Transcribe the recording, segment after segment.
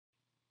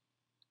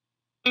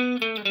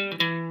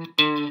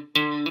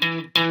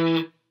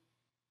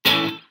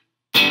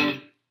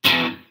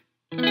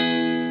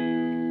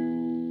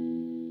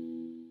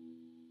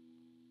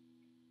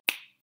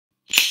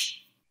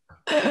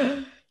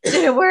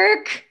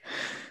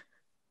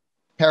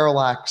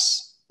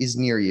Parallax is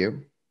near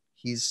you.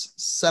 He's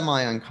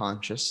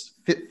semi-unconscious,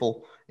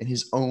 fitful in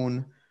his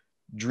own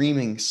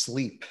dreaming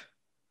sleep.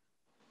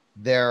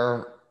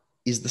 There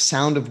is the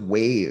sound of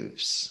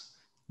waves,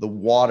 the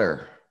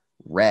water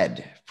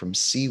red from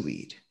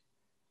seaweed.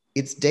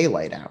 It's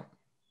daylight out,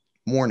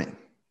 morning.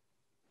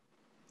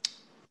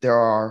 There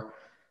are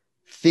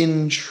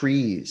thin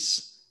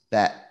trees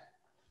that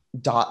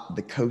dot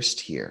the coast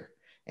here,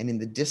 and in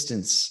the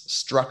distance,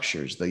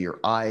 structures, though your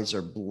eyes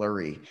are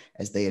blurry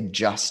as they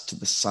adjust to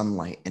the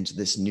sunlight and to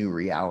this new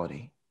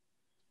reality.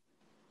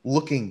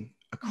 Looking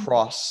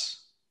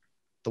across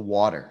the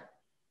water,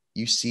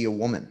 you see a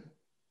woman.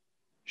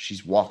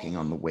 She's walking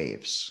on the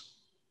waves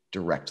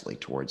directly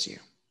towards you.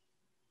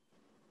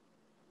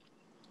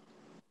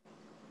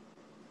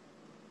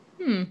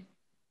 I'm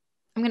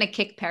going to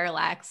kick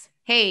Parallax.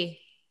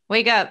 Hey,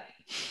 wake up.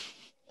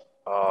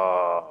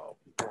 Oh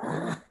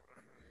God.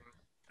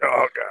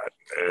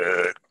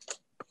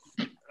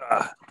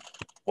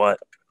 What?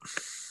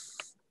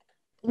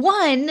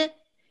 One,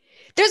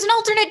 there's an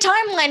alternate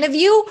timeline of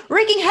you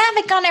wreaking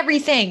havoc on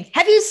everything.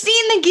 Have you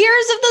seen the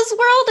gears of this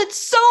world? It's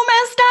so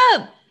messed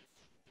up.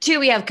 Two,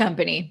 we have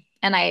company.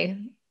 And I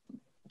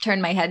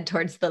turn my head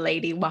towards the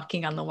lady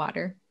walking on the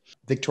water.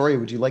 Victoria,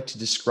 would you like to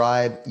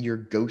describe your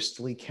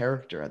ghostly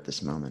character at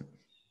this moment?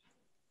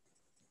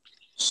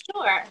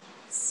 Sure.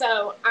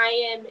 So I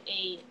am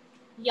a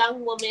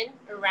young woman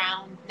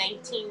around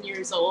 19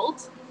 years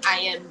old. I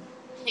am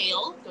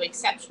pale, though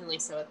exceptionally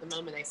so at the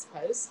moment, I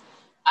suppose,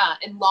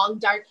 and long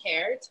dark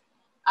haired,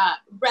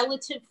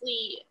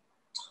 relatively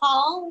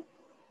tall,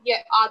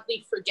 yet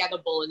oddly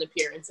forgettable in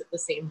appearance at the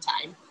same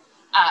time.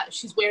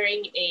 She's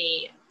wearing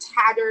a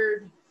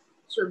tattered,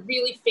 sort of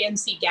really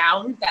fancy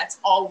gown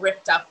that's all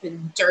ripped up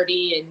and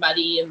dirty and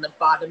muddy, and the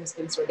bottom's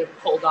been sort of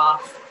pulled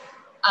off.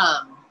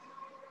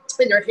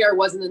 And her hair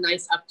wasn't a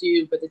nice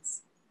updo, but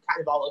it's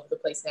kind of all over the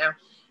place now.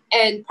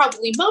 And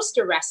probably most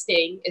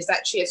arresting is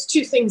that she has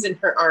two things in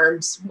her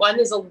arms. One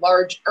is a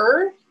large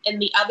urn,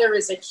 and the other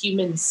is a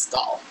human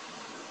skull.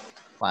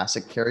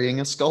 Classic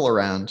carrying a skull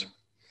around.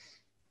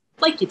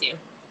 Like you do.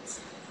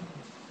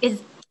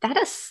 Is that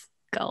a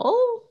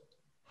skull?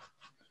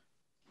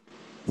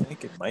 I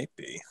think it might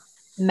be.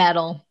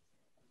 Metal.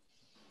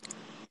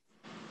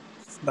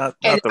 It's not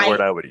the word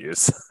I would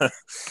use.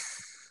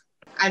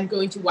 I'm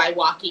going to, while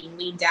walking,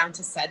 lean down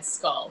to said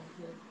skull.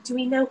 Do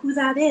we know who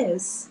that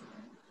is?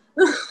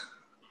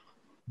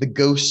 The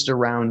ghost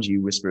around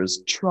you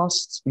whispers,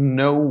 "Trust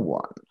no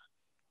one.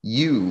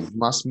 You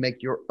must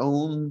make your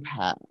own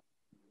path.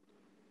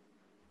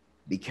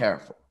 Be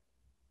careful."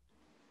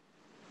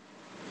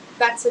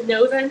 That's a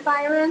no then,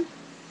 Byron?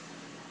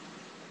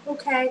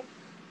 Okay.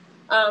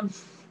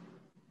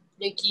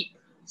 They keep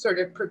sort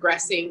of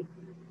progressing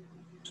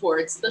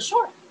towards the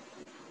shore.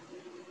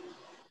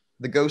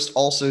 The ghost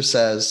also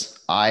says,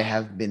 "I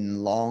have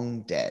been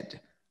long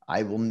dead.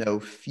 I will know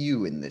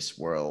few in this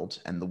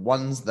world, and the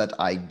ones that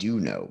I do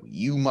know,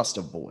 you must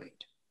avoid."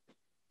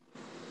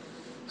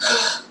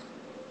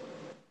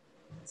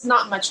 It's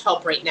not much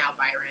help right now,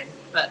 Byron,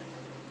 but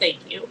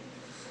thank you.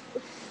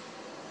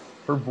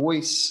 Her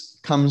voice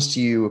comes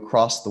to you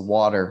across the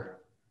water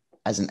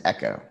as an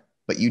echo,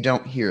 but you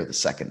don't hear the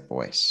second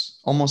voice,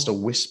 almost a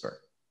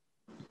whisper.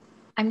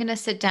 I'm going to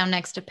sit down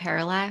next to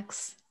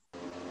Parallax.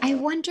 I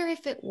wonder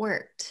if it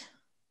worked.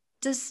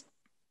 Does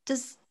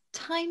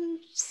time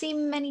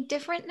seem any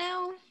different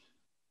now?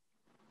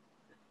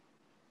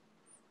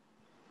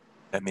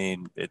 I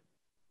mean, it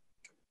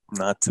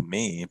not to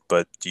me,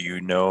 but do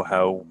you know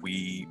how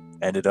we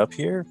ended up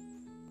here?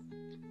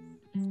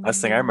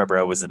 Last thing I remember,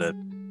 I was in a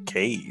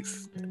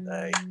cave, and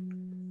I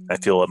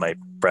feel in my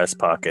breast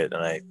pocket,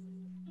 and I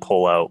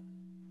pull out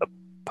a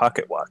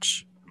pocket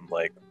watch. I'm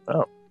like,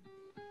 oh,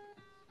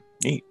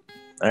 neat.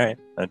 All right,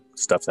 I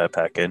stuff that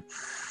back in.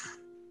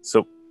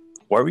 So,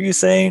 what were you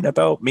saying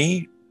about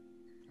me?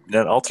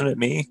 That alternate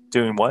me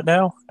doing what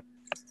now?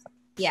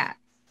 Yeah,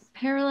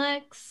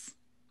 Parallax.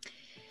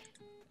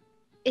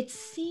 It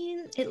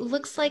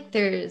looks like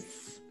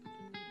there's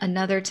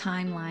another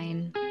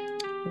timeline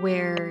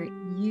where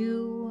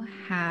you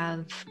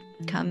have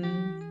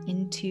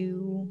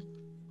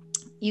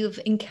you've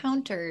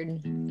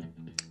encountered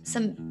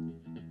some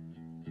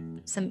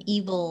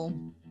evil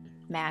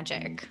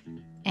magic,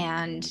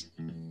 and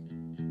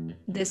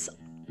this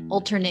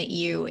alternate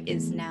you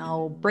is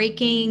now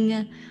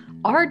breaking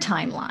our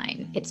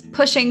timeline. It's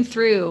pushing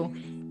through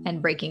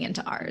and breaking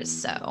into ours.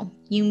 So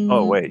you.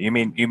 Oh wait, you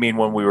mean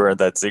when we were at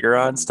that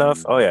ziggurat and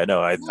stuff? Oh yeah,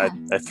 no, I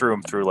threw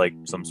him through like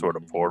some sort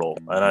of portal.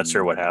 I'm not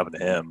sure what happened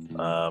to him.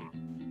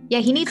 Yeah,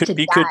 he needs to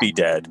die. He could be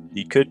dead.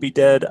 He could be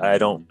dead. I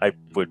don't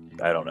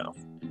know.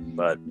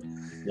 But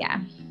yeah,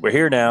 we're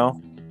here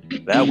now.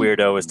 That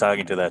weirdo is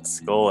talking to that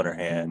skull in her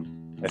hand.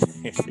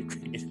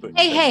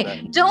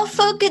 Hey, don't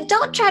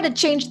try to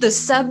change the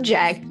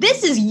subject.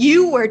 This is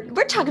you.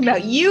 We're talking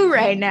about you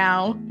right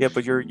now. Yeah,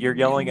 but you're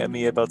yelling at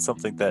me about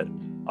something that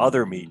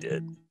other me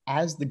did.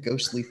 As the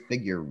ghostly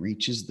figure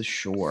reaches the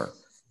shore,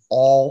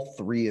 all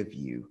three of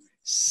you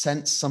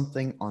sense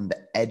something on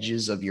the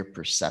edges of your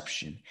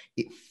perception.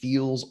 It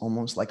feels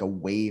almost like a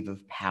wave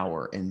of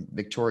power. And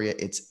Victoria,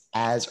 it's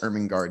as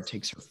Ermengarde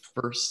takes her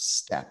first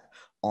step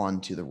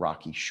onto the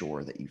rocky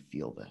shore that you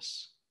feel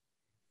this.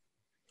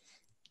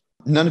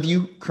 None of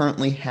you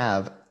currently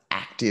have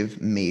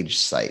active mage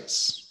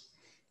sights.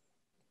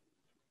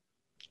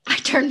 I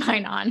turned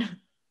mine on.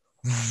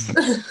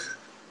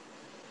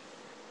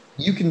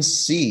 You can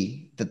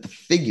see that the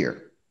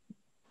figure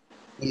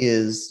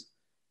is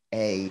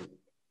a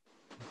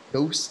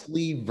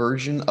ghostly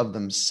version of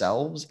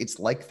themselves. It's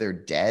like they're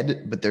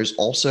dead, but there's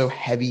also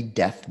heavy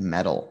death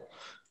metal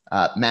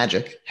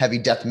magic, heavy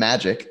death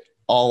magic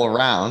all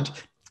around.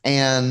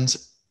 And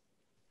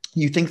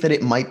you think that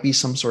it might be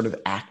some sort of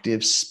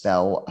active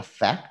spell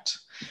effect.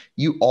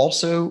 You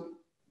also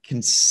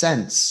can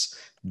sense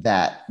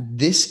that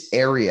this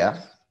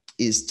area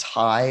is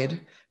tied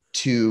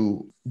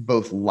to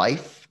both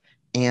life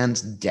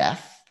and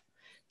death,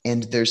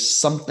 and there's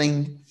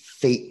something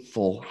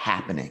fateful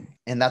happening.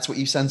 And that's what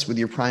you sense with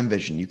your prime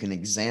vision. You can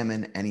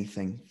examine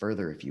anything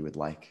further if you would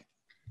like.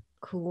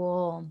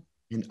 Cool.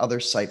 And other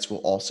sites will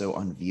also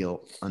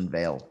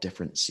unveil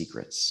different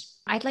secrets.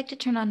 I'd like to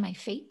turn on my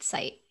fate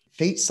sight.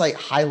 Fate sight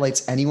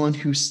highlights anyone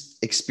who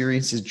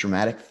experiences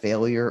dramatic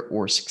failure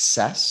or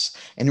success,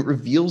 and it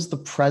reveals the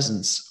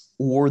presence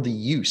or the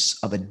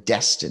use of a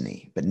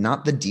destiny, but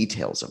not the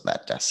details of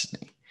that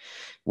destiny.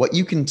 What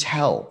you can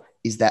tell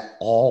is that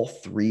all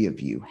three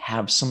of you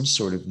have some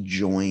sort of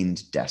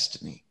joined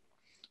destiny.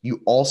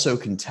 You also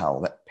can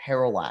tell that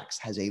Parallax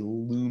has a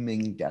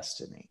looming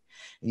destiny,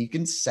 and you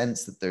can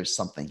sense that there's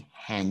something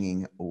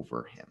hanging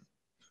over him.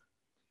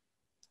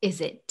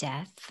 Is it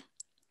death?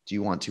 Do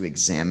you want to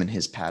examine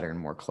his pattern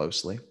more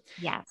closely?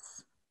 Yes.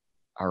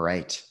 All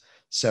right.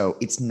 So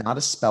it's not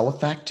a spell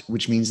effect,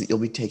 which means that you'll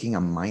be taking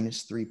a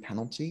 -3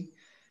 penalty,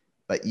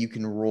 but you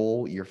can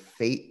roll your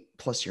fate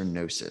plus your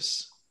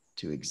gnosis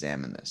to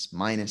examine this.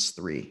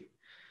 -3.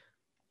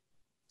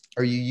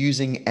 Are you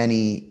using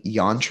any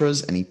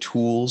yantras, any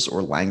tools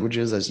or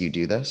languages as you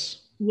do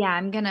this? Yeah,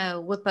 I'm going to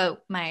whip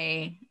out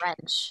my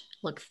wrench,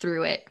 look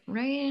through it,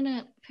 right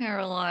at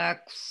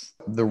Parallax.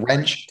 The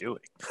wrench Doing.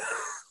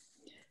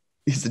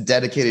 is a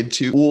dedicated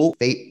tool,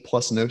 fate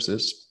plus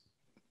gnosis,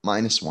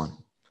 -1.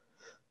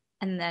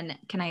 And then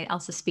can I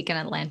also speak in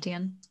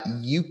Atlantean?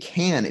 You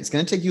can. It's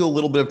going to take you a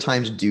little bit of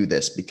time to do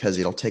this because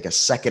it'll take a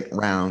second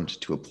round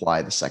to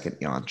apply the second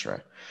yantra.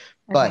 Okay.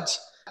 But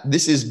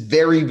this is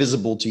very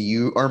visible to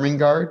you,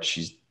 Ermengarde.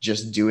 She's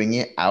just doing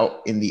it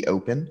out in the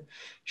open.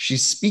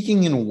 She's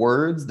speaking in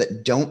words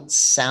that don't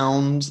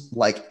sound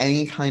like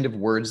any kind of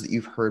words that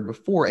you've heard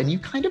before. And you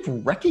kind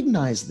of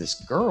recognize this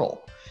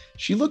girl.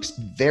 She looks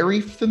very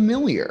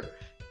familiar.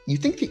 You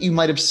think that you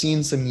might have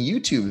seen some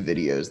YouTube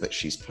videos that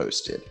she's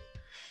posted.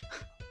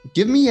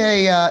 Give me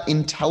a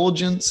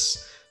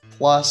intelligence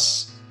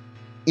plus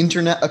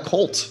internet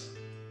occult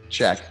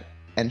check.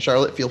 And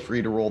Charlotte, feel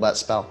free to roll that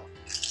spell.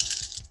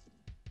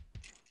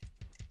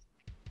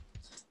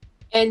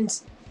 And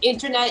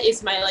internet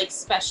is my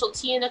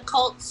specialty in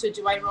occult, so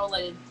do I roll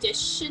an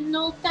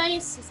additional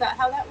dice? Is that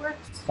how that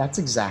works? That's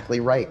exactly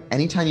right.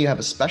 Anytime you have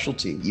a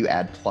specialty, you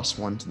add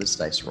 +1 to this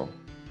dice roll.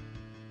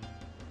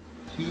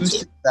 2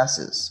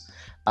 successes.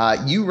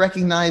 You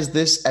recognize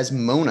this as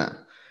Mona.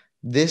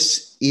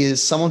 This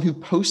is someone who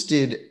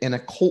posted an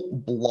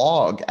occult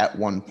blog at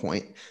one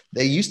point.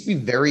 They used to be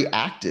very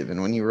active,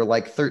 and when you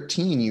were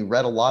 13, you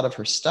read a lot of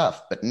her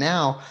stuff, but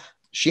now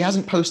she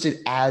hasn't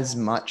posted as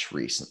much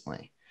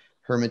recently.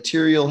 Her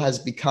material has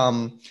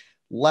become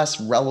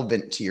less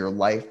relevant to your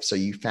life, so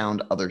you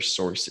found other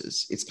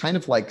sources. It's kind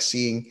of like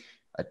seeing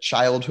a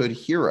childhood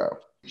hero.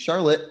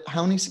 Charlotte,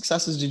 how many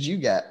successes did you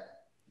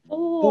get?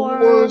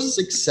 4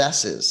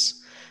 successes.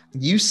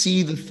 You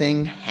see the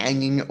thing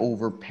hanging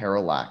over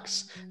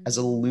Parallax as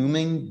a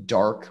looming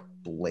dark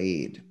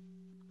blade.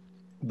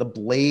 The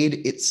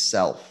blade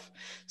itself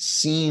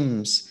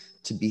seems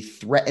to be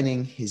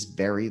threatening his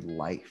very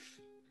life.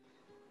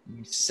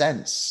 You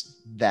sense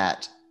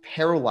that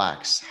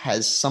Parallax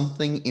has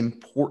something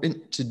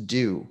important to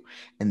do,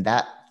 and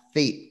that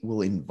fate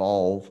will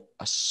involve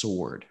a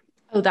sword.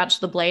 Oh, that's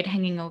the blade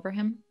hanging over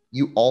him?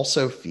 You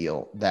also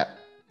feel that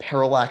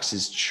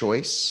Parallax's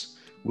choice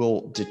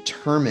will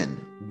determine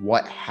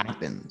what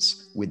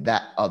happens with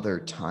that other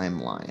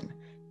timeline.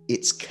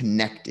 It's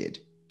connected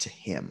to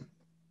him.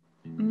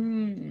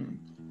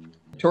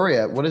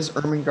 Victoria, what does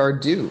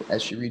Ermengarde do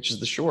as she reaches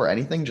the shore?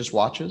 Anything? Just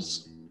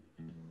watches?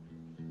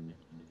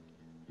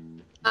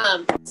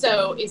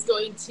 So is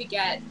going to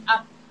get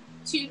up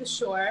to the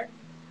shore,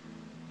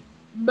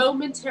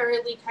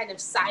 momentarily kind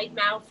of side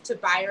mouth to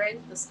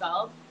Byron, the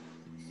skull.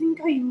 I think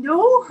I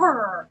know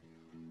her.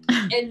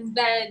 And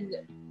then,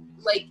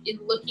 in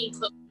looking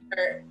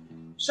closer,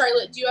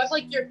 Charlotte, do you have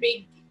your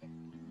big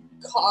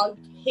cog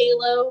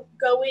halo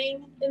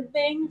going and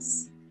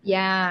things?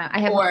 Yeah, I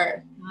have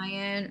a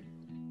giant,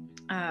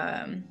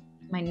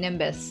 my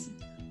Nimbus,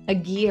 a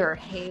gear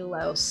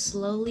halo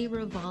slowly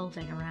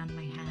revolving around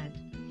my head.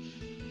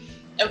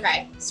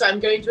 Okay, so I'm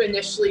going to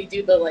initially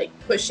do the like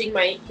pushing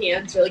my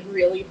hands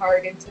really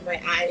hard into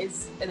my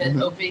eyes and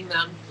then opening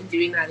them and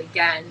doing that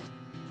again.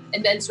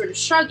 And then sort of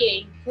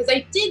shrugging, because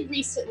I did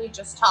recently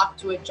just talk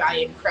to a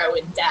giant crow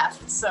in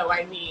death, so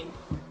I mean...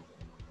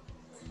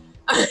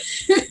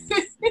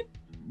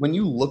 When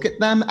you look at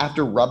them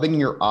after rubbing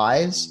your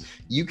eyes,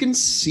 you can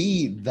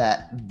see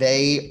that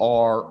they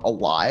are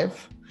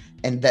alive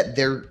and that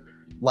they're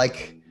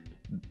like,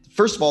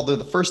 first of all, they're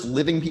the first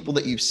living people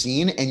that you've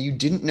seen, and you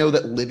didn't know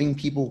that living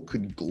people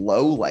could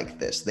glow like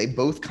this. They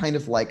both kind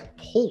of like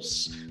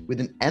pulse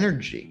with an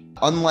energy.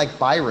 Unlike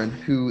Byron,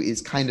 who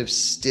is kind of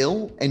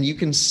still, and you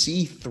can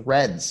see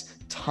threads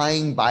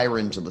tying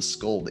Byron to the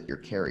skull that you're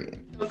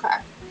carrying. Okay.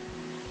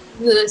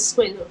 The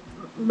squid.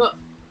 Mona?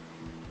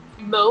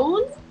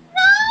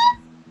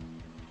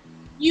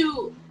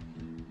 You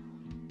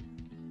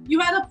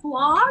had a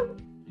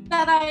blog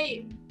that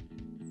I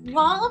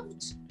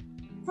loved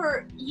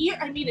for years.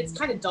 I mean, it's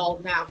kind of dull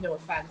now, no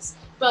offense,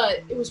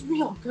 but it was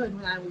real good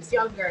when I was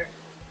younger.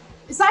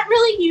 Is that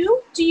really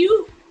you? Do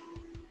you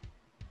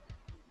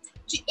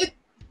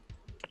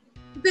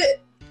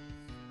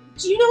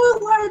know a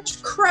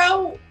large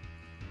crow?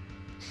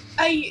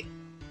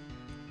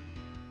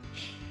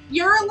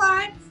 You're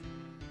alive?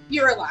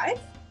 You're alive?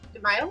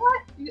 Am I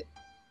alive?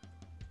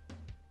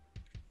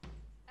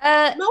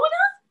 Mona?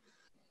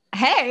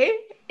 Hey,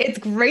 it's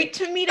great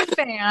to meet a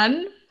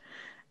fan.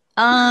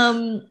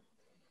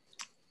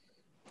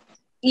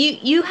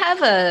 You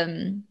have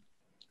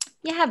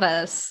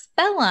a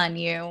spell on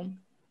you.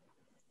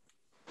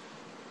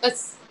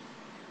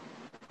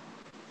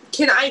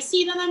 Can I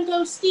see that I'm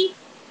ghosty?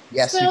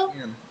 Yes, still?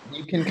 you can.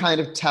 You can kind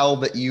of tell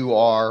that you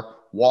are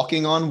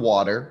walking on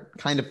water,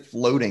 kind of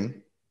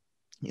floating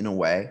in a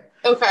way.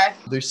 Okay.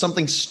 There's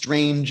something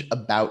strange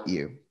about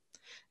you.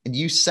 And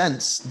you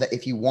sense that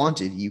if you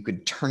wanted, you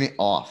could turn it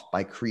off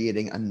by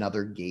creating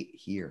another gate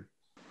here.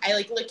 I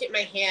look at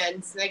my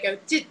hands and I go,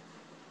 did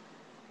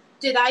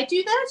I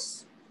do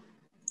this?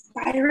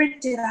 Byron,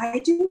 did I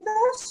do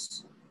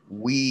this?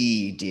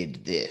 We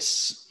did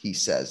this, he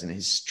says in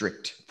his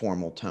strict,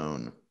 formal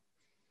tone.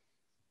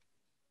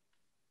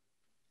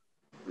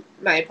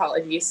 My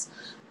apologies.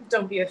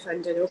 Don't be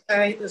offended,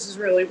 okay? This is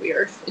really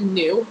weird and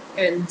new,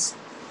 and...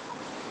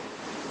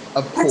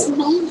 Of course. That's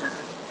Mona.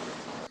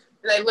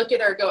 And I look at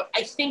her and go,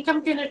 I think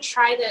I'm going to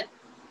try to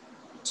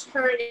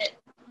turn it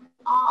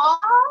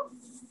off.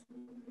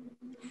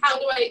 How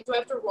do I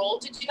have to roll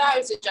to do that, or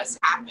does it just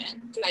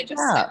happen? Can I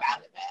just step out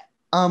of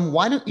it?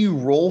 Why don't you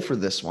roll for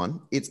this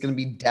one? It's going to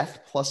be death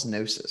plus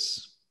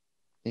gnosis.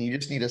 And you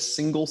just need a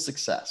single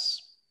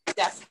success.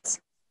 Death.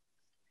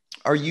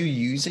 Are you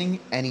using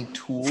any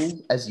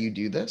tools as you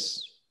do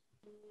this?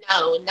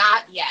 No,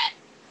 not yet.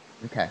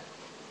 Okay.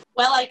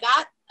 Well, I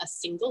got a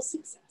single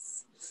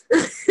success.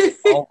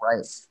 All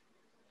right.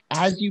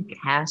 As you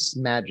cast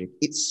magic,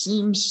 it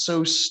seems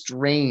so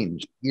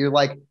strange. You're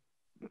like,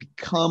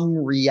 become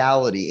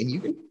reality, and you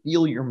can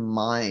feel your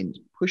mind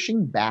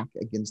pushing back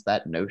against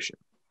that notion.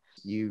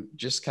 You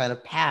just kind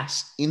of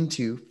pass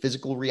into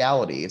physical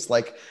reality. It's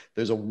like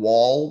there's a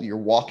wall, you're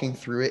walking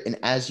through it, and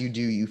as you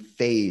do, you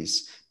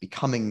phase,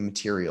 becoming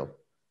material,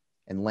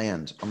 and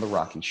land on the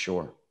rocky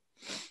shore.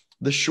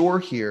 The shore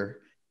here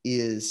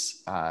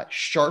is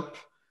sharp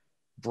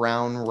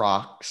brown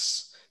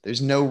rocks.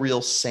 There's no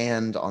real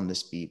sand on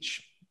this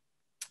beach.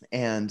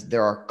 And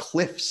there are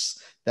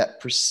cliffs that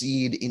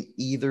proceed in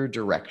either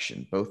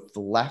direction, both the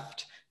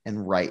left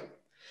and right.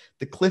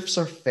 The cliffs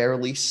are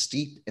fairly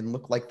steep and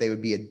look like they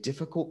would be a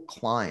difficult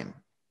climb.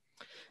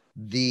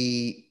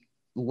 The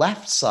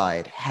left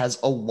side has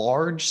a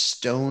large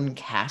stone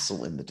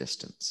castle in the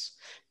distance.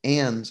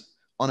 And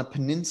on a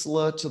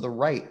peninsula to the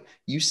right,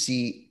 you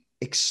see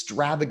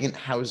extravagant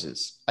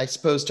houses. I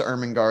suppose to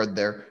Ermengarde,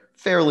 they're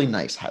fairly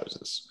nice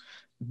houses.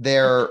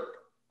 They're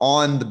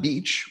on the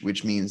beach,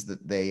 which means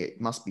that they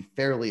must be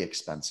fairly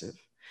expensive.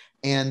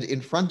 And in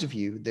front of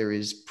you, there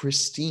is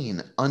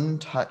pristine,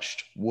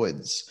 untouched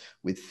woods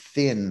with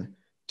thin,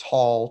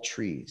 tall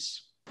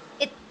trees.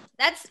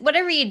 That's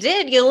whatever you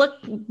did. You look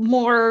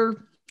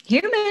more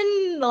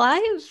human,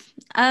 alive.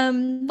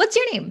 What's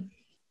your name?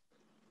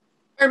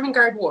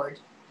 Ermengarde Ward.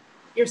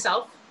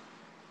 Yourself?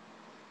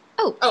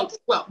 Oh,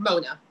 well,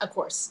 Mona, of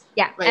course.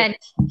 Yeah, right. And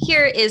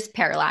here is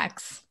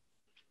Parallax.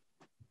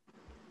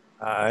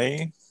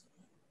 Hi.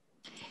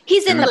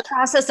 He's in the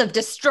process of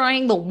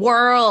destroying the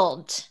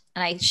world.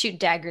 And I shoot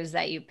daggers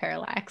at you,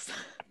 Parallax.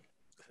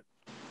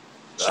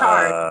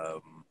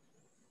 Charm.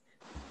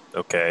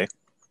 Okay.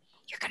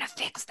 You're going to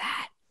fix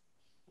that.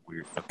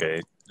 Weird.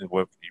 Okay.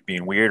 What, you're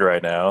being weird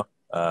right now.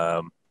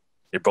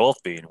 You're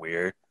both being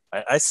weird.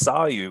 I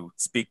saw you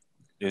speak.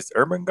 Is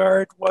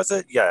Ermengarde, was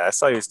it? Yeah, I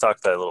saw you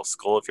talk to that little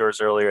skull of yours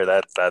earlier.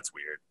 That's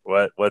weird.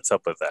 What's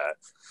up with that?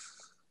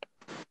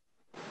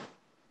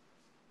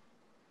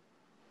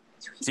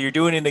 So you're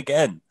doing it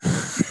again.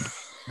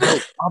 No,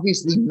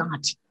 obviously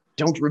not.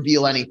 Don't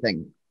reveal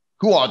anything.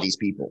 Who are these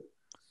people?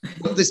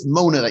 What's this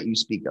Mona that you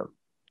speak of?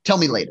 Tell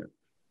me later.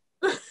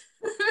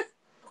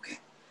 Okay.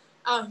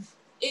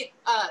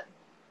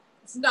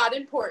 It's not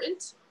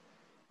important.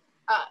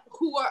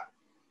 who are...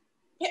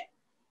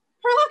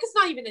 Parallax is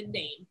not even a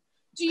name.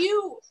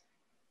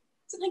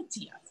 It's an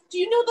idea. Do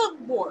you know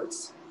the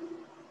Wards?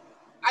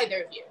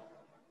 Either of you.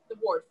 The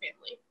Ward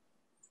family.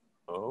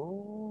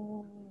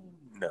 Oh,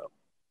 no.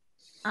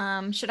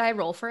 Should I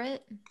roll for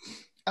it?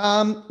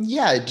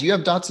 Yeah. Do you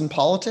have dots in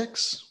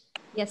politics?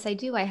 Yes, I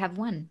do. I have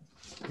one.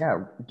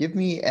 Yeah. Give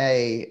me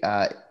a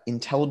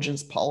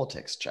intelligence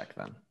politics check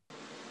then.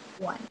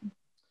 1.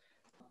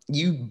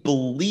 You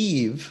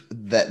believe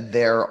that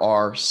there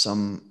are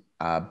some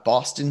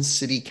Boston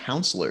City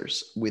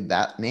councilors with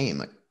that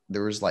name.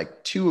 There was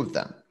like 2 of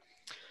them.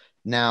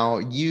 Now,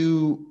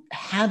 you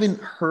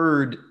haven't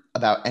heard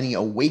about any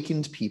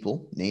awakened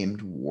people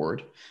named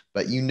Ward,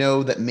 but you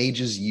know that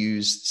mages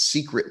use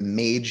secret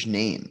mage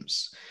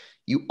names.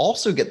 You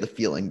also get the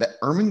feeling that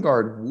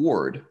Ermengarde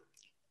Ward,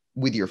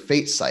 with your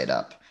fate sight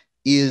up,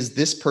 is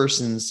this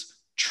person's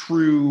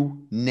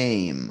true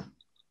name.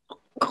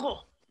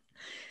 Cool.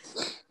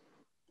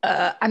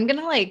 I'm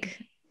gonna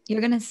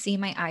you're gonna see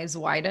my eyes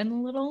widen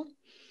a little.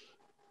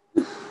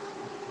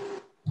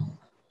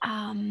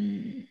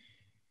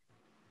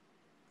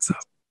 So,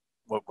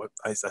 what?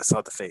 I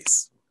saw the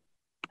face.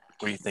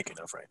 What are you thinking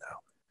of right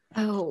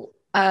now?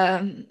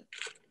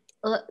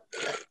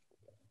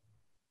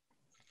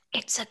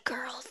 It's a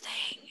girl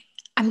thing.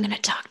 I'm gonna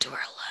talk to her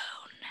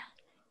alone,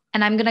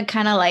 and I'm gonna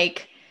kind of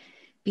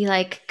be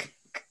like,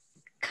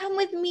 "Come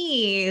with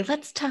me.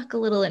 Let's talk a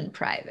little in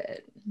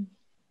private."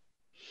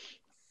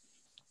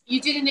 You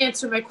didn't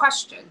answer my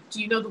question.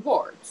 Do you know the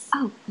Wards?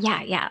 Oh,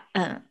 yeah.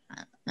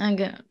 I'm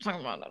gonna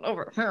talk about it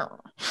over here.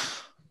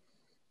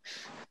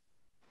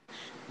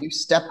 You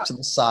step to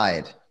the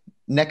side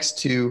next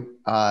to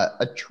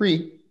a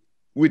tree,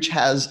 which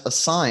has a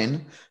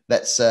sign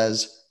that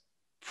says,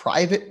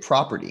 "Private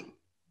property,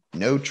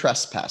 no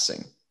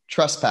trespassing.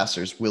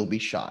 Trespassers will be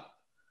shot."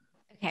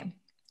 Okay.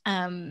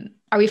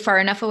 Are we far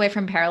enough away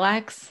from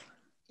Parallax?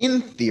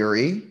 In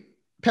theory,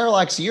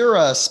 Parallax, you're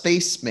a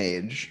space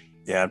mage.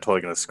 Yeah, I'm totally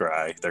going to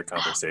scry their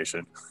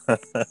conversation.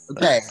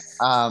 Okay.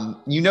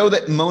 You know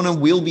that Mona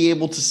will be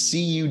able to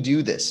see you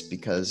do this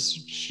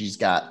because she's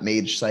got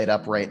mage sight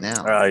up right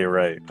now. Ah, you're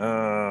right.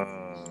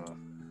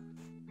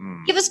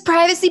 Give us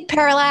privacy,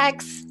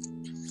 Parallax.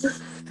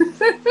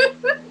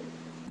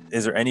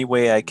 Is there any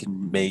way I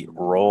can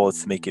roll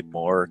to make it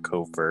more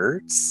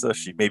covert? So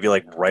she maybe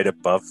right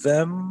above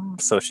them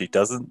so she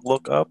doesn't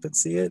look up and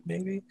see it,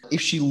 maybe?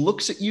 If she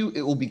looks at you,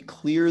 it will be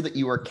clear that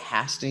you are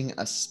casting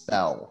a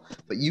spell,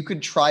 but you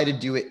could try to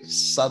do it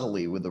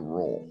subtly with a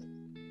roll.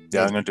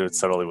 Yeah, I'm going to do it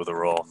subtly with a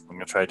roll. I'm going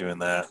to try doing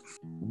that.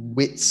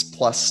 Wits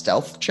plus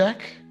stealth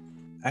check?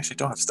 I actually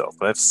don't have stealth,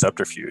 but I have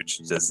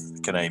subterfuge.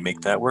 Can I make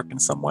that work in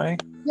some way?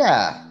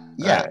 Yeah,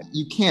 Right.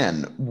 You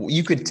can.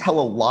 You could tell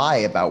a lie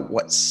about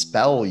what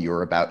spell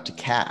you're about to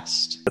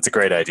cast. That's a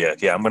great idea.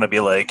 Yeah, I'm going to be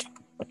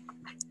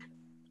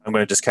I'm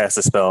going to just cast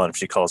a spell, and if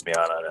she calls me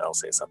out on it, I'll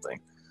say something.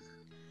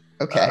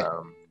 Okay.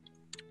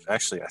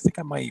 Actually, I think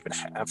I might even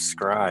have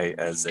Scry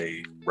as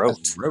a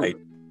rote. I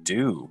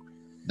do.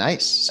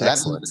 Nice. So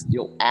Excellent. that means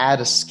you'll add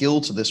a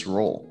skill to this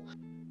roll.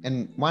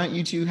 And why don't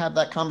you two have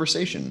that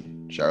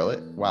conversation,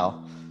 Charlotte,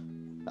 while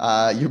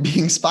you're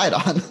being spied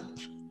on?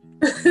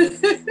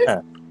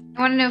 I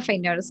want to know if I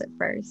notice it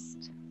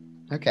first.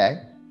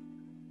 Okay.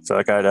 So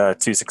I got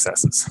 2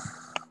 successes.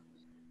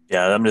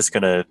 Yeah, I'm just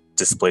going to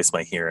displace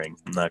my hearing.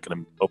 I'm not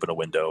going to open a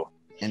window.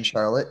 And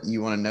Charlotte,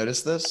 you want to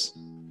notice this?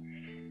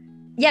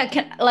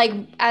 Yeah,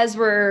 as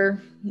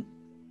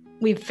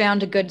we've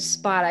found a good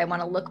spot, I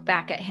want to look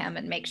back at him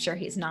and make sure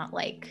he's not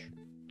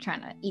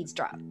trying to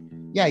eavesdrop.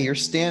 Yeah, you're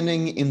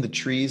standing in the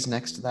trees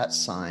next to that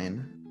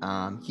sign.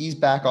 He's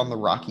back on the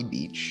rocky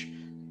beach,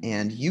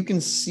 and you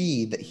can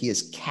see that he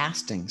is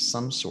casting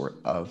some sort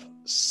of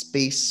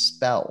space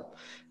spell.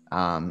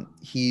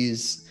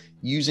 He's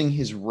using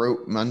his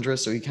rote mundra,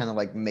 so he kind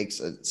of makes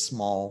a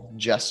small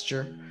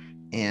gesture,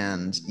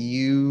 and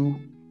you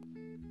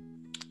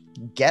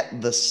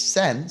get the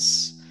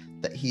sense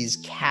that he's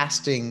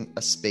casting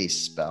a space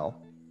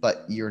spell,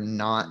 but you're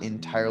not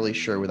entirely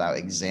sure without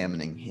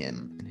examining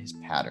him and his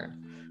pattern.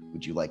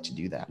 Would you like to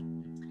do that?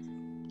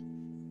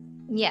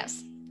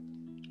 Yes.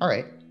 All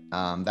right.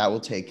 That will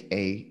take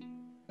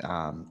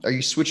are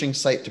you switching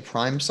sight to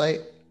prime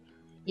sight?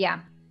 Yeah.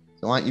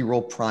 So why don't you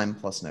roll prime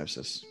plus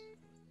gnosis?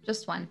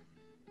 Just 1.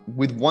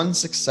 With 1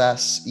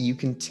 success, you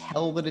can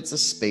tell that it's a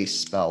space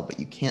spell, but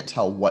you can't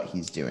tell what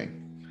he's doing.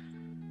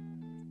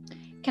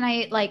 Can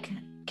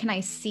I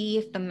see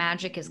if the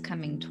magic is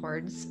coming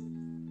towards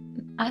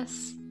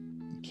us?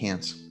 You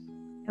can't.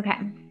 Okay.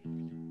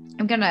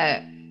 I'm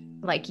gonna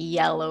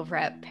yell over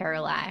at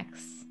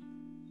Parallax.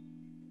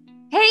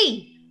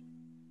 Hey!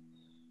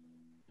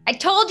 I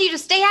told you to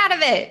stay out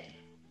of it!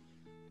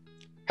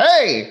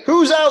 Hey,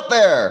 who's out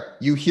there?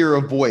 You hear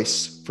a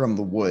voice from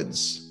the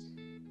woods.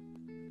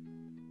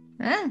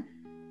 Huh?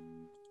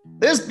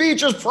 This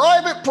beach is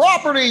private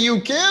property,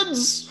 you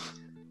kids!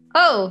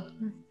 Oh,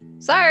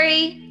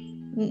 sorry.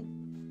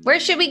 Where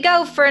should we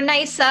go for a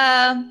nice,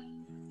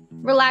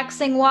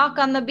 relaxing walk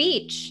on the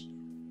beach?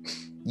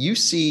 You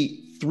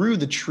see through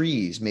the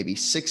trees, maybe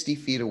 60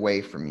 feet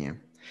away from you,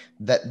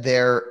 that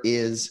there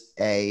is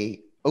a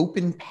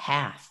open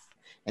path.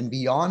 And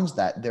beyond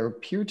that, there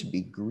appear to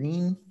be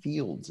green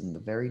fields in the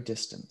very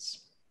distance.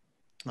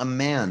 A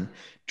man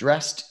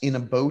dressed in a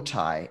bow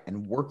tie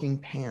and working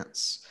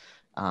pants.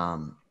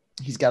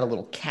 He's got a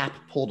little cap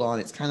pulled on.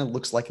 It kind of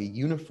looks like a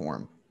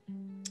uniform.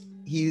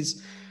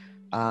 He's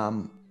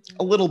a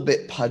little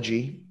bit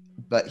pudgy,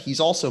 but he's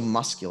also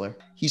muscular.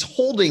 He's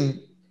holding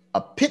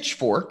a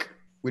pitchfork,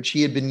 which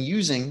he had been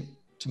using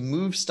to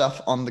move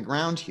stuff on the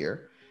ground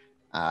here.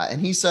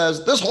 And he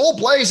says, "This whole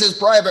place is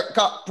private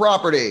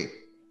property."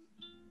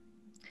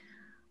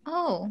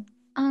 Oh,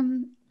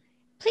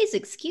 please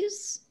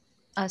excuse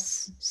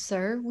us,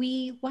 sir.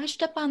 We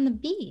washed up on the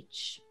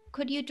beach.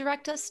 Could you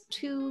direct us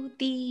to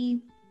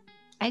the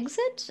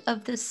exit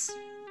of this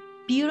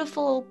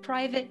beautiful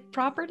private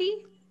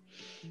property?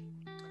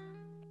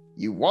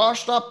 You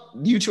washed up.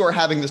 You two are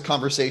having this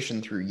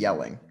conversation through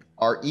yelling.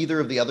 Are either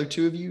of the other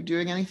two of you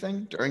doing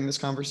anything during this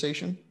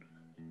conversation?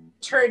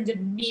 Turned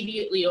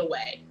immediately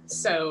away.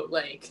 So,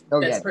 like,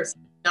 this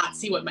person did not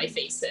see what my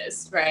face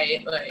is,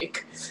 right?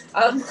 Like,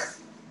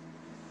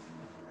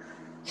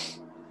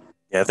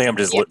 Yeah, I think I'm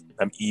just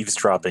I'm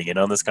eavesdropping in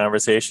on this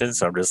conversation,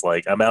 so I'm just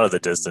like, I'm out of the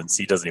distance.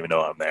 He doesn't even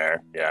know I'm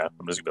there. Yeah,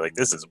 I'm just gonna be like,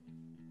 this is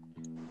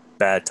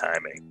bad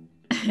timing.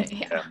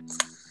 Yeah.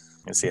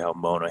 Let's see how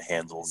Mona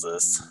handles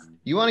this.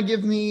 You want to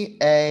give me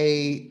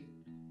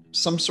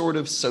some sort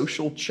of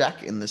social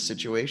check in this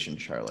situation,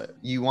 Charlotte?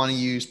 You want to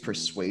use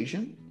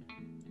persuasion?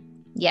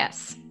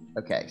 Yes.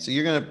 Okay, so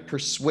you're going to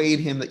persuade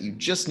him that you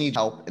just need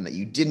help and that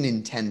you didn't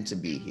intend to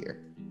be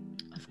here.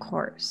 Of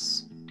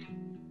course.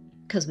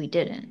 Because we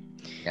didn't.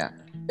 Yeah.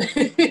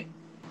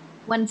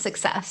 One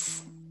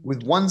success.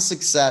 With one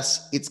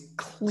success, it's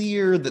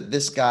clear that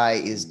this guy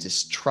is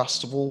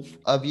distrustful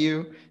of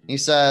you. He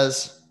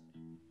says,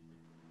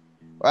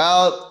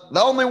 "Well,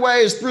 the only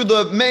way is through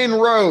the main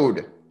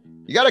road.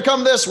 You got to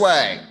come this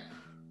way."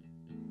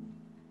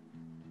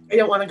 I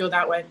don't want to go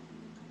that way.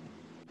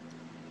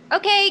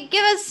 Okay,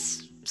 give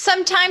us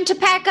some time to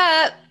pack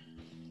up.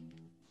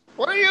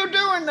 What are you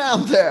doing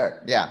down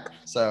there? Yeah,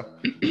 so.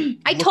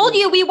 I told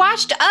you we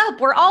washed up.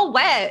 We're all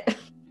wet.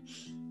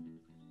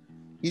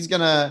 He's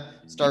going to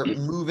start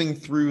moving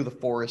through the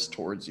forest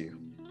towards you.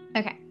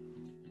 Okay.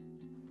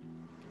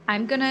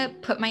 I'm going to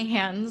put my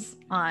hands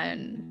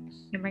on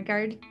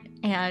Ermengarde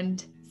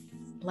and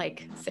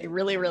say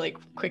really, really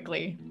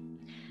quickly,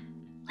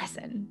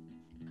 "Listen,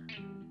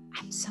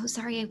 I'm so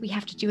sorry we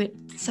have to do it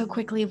so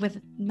quickly with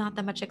not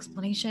that much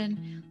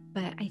explanation,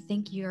 but I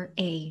think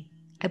I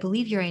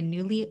believe you're a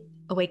newly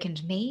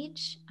awakened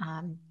mage.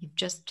 You've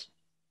just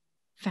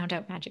found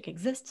out magic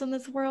exists in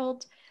this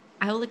world.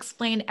 I will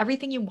explain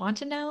everything you want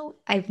to know.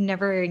 I've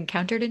never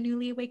encountered a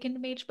newly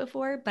awakened mage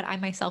before, but I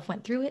myself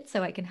went through it,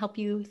 so I can help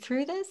you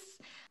through this.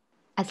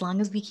 As long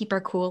as we keep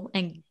our cool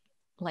and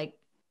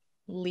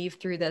leave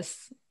through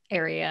this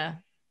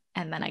area,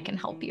 and then I can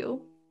help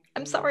you.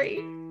 I'm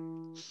sorry."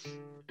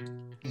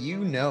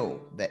 You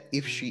know that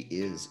if she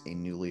is a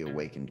newly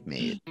awakened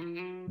mage,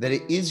 that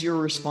it is your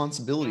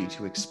responsibility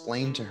to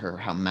explain to her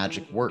how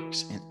magic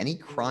works, and any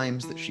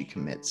crimes that she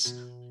commits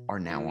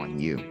are now on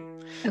you.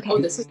 Okay. Oh,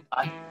 this is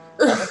fun.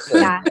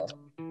 Yeah.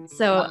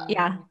 So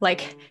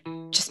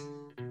just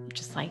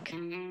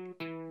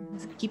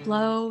keep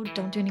low,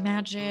 don't do any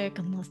magic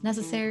unless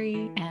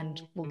necessary,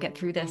 and we'll get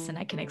through this and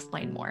I can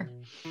explain more.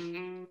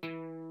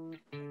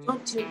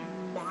 Don't do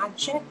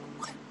magic?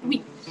 What?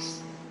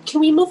 Can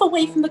we move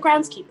away from the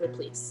groundskeeper,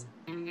 please?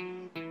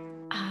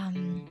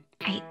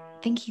 I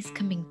think he's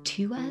coming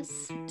to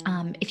us.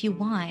 If you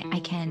want,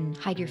 I can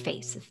hide your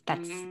face if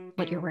that's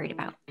what you're worried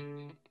about.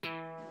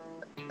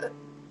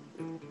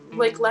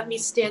 Let me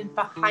stand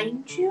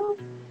behind you?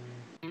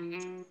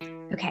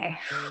 Okay.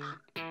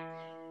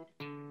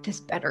 This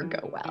better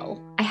go well.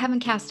 I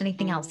haven't cast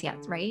anything else yet,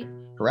 right?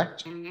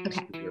 Correct.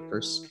 Okay. Your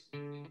first.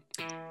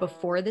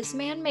 Before this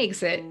man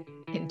makes it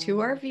into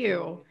our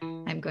view,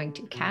 I'm going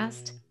to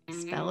cast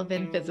Spell of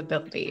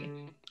Invisibility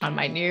on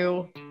my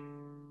new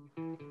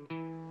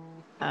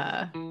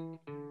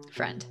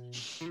friend.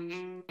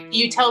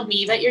 You tell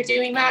me that you're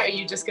doing that, or are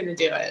you just going to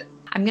do it?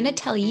 I'm going to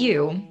tell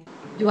you.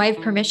 Do I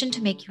have permission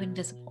to make you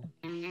invisible?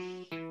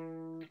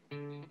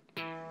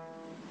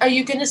 Are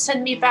you going to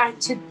send me back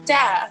to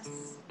death?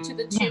 To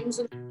the tombs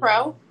of the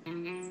crow?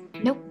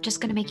 Nope,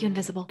 just going to make you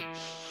invisible.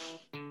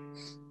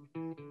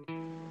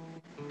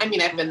 I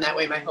mean, I've been that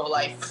way my whole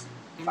life.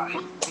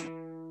 Fine.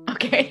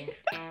 Okay.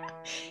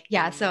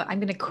 Yeah, so I'm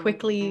going to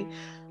quickly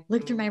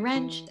look through my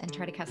wrench and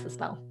try to cast the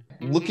spell.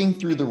 Looking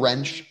through the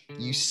wrench,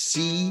 you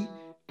see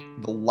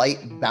the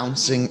light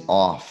bouncing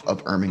off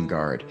of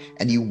Ermengarde,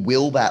 and you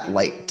will that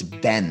light to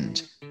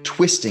bend,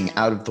 twisting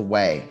out of the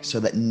way so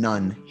that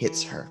none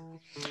hits her.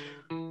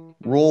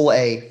 Roll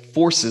a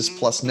Forces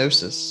plus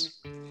Gnosis.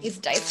 These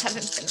dice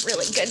haven't been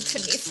really good to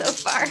me so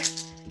far.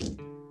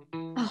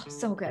 Oh,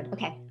 so good.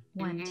 Okay.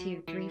 1,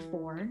 2, 3,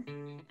 4.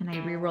 And I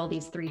re-roll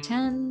these 3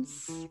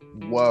 10s.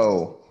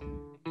 Whoa.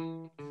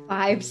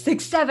 5,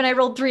 6, 7. I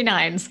rolled 3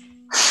 9s.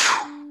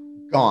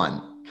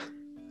 Gone.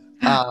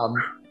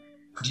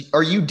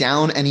 Are you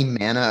down any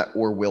mana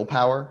or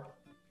willpower?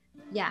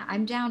 Yeah,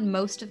 I'm down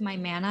most of my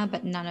mana,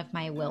 but none of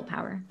my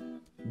willpower.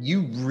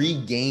 You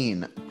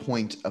regain a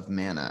point of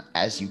mana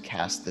as you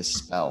cast this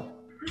spell.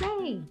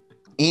 Hooray!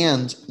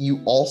 And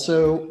you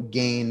also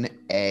gain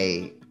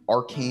a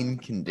arcane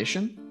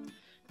condition.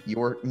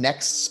 Your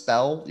next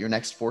spell, your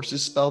next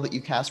forces spell that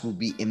you cast will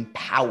be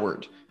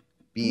empowered,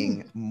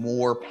 being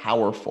more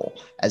powerful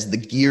as the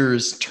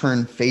gears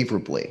turn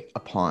favorably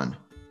upon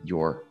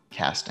your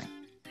casting.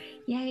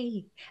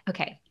 Yay.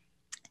 Okay.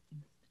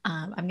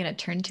 I'm going to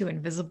turn to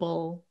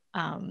invisible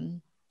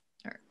Ermengarde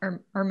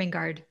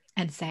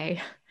and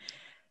say,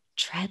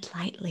 tread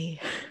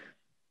lightly.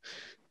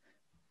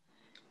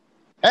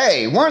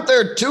 Hey, weren't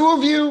there two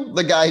of you?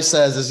 The guy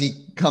says as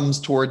he comes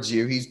towards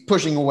you. He's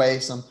pushing away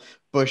some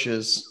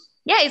bushes.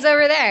 Yeah, he's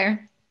over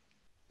there.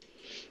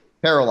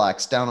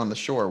 Parallax down on the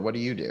shore. What do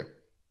you do?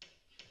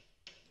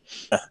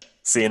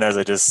 Seeing as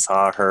I just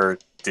saw her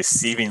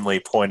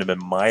deceivingly point him in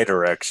my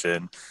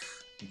direction,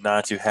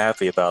 not too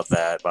happy about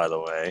that, by the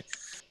way.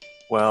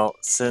 Well,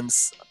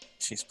 since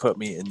she's put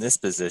me in this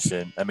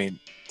position, I mean,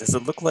 does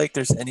it look like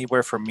there's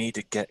anywhere for me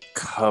to get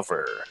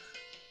cover?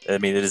 I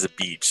mean, it is a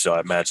beach, so I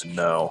imagine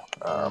no.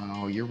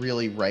 Oh, you're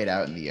really right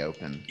out in the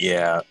open.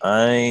 Yeah,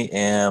 I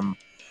am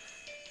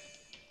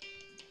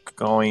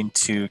going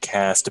to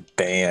cast a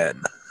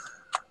ban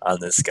on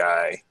this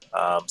guy.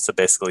 So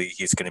basically,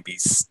 he's going to be.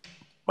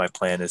 My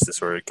plan is to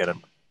sort of get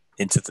him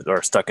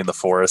or stuck in the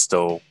forest.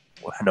 So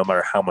no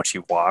matter how much he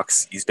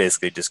walks, he's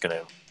basically just going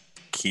to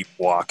keep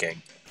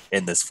walking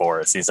in this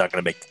forest. He's not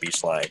going to make the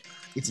beach line.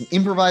 It's an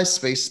improvised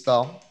space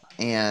spell,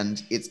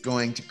 and it's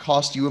going to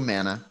cost you a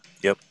mana.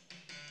 Yep.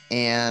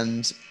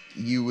 And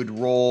you would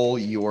roll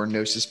your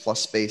Gnosis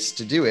plus space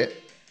to do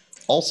it.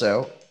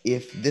 Also,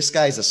 if this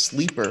guy's a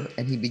sleeper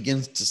and he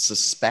begins to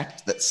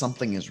suspect that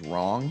something is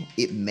wrong,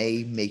 it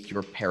may make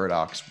your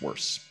paradox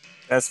worse.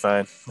 That's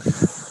fine.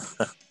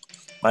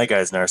 My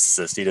guy's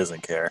narcissist. He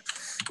doesn't care.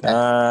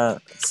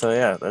 So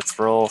yeah, let's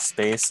roll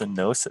space and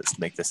Gnosis to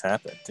make this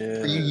happen.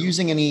 Are you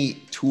using any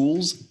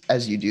tools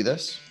as you do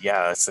this?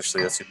 Yeah,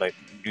 essentially, let's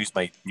use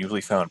my newly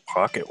found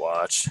pocket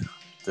watch.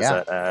 Does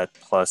that add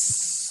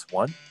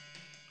 +1?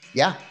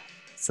 Yeah.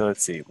 So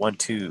let's see. 1,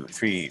 2,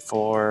 3,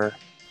 4,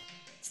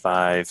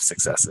 5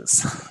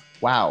 successes.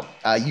 Wow.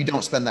 You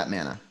don't spend that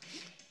mana.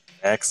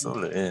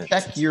 Excellent.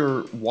 Check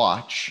your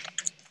watch,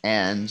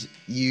 and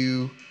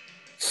you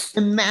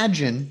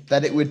imagine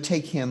that it would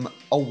take him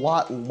a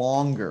lot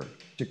longer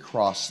to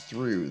cross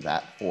through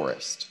that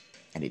forest.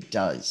 And it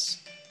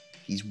does.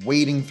 He's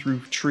wading through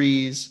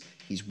trees.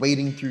 He's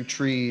wading through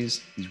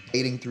trees. He's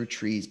wading through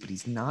trees, but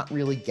he's not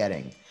really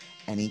getting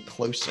any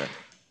closer.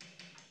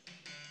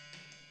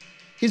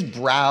 His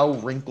brow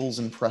wrinkles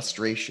in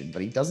frustration,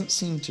 but he doesn't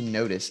seem to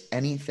notice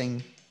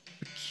anything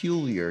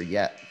peculiar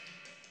yet.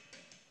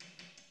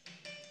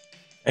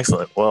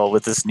 Excellent. Well,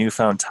 with this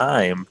newfound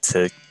time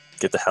to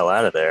get the hell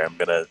out of there, I'm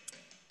going to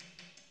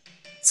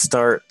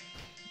start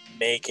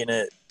making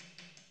it.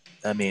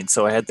 I mean,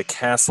 so I had the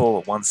castle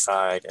at one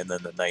side and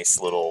then the nice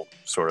little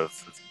sort of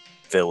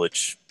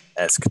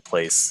village-esque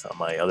place on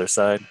my other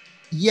side.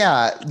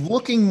 Yeah,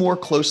 looking more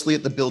closely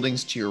at the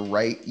buildings to your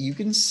right, you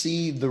can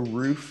see the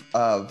roof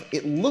of,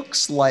 it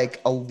looks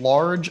like a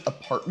large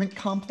apartment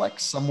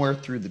complex somewhere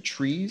through the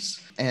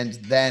trees. And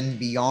then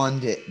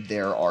beyond it,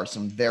 there are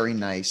some very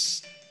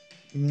nice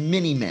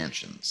mini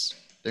mansions.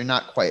 They're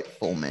not quite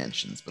full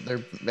mansions, but they're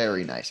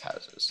very nice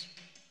houses.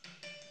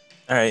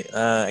 All right,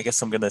 I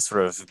guess I'm going to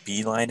sort of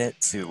beeline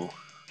it to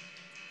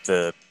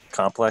the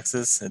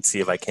complexes and see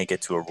if I can't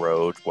get to a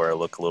road where I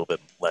look a little bit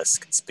less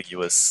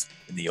conspicuous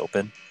in the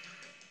open.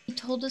 He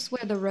told us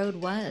where the road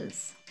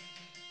was.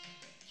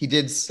 He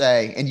did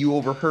say, and you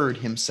overheard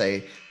him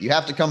say, you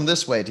have to come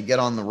this way to get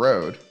on the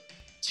road.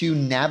 To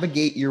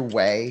navigate your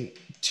way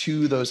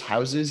to those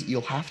houses,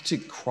 you'll have to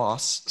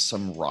cross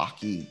some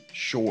rocky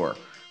shore,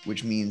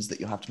 which means that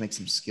you'll have to make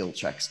some skill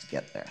checks to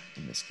get there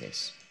in this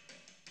case.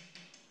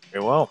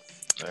 Very well.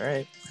 All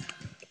right.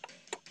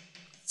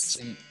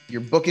 So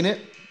you're booking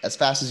it as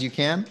fast as you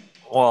can?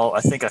 Well,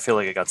 I feel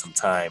like I got some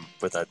time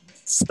with that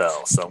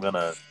spell, so I'm going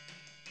to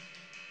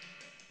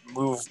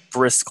move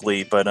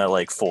briskly, but not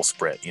like full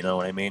sprint. You know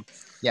what I mean?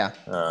 Yeah.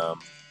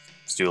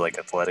 Let's do like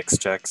athletics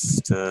checks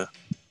to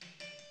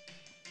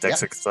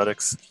Dex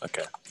athletics.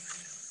 Okay.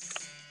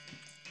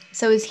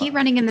 So is he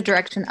running in the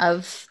direction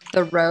of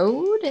the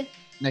road?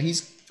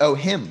 No,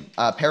 him.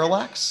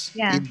 Parallax.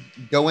 Yeah.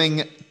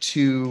 Going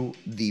to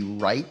the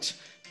right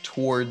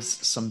towards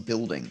some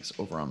buildings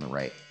over on the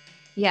right.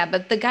 Yeah,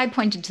 but the guy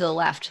pointed to the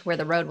left where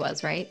the road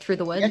was, right? Through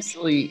the woods? He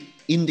actually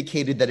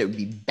indicated that it would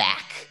be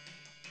back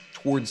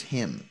towards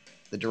him.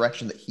 The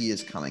direction that he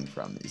is coming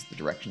from is the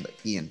direction that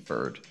he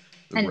inferred.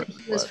 And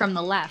he was from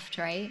the left,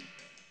 right?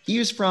 He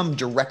was from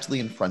directly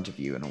in front of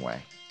you in a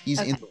way.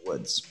 He's in the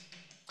woods.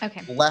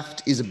 Okay. The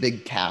left is a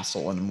big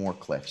castle and more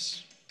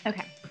cliffs.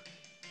 Okay.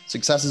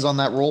 Successes on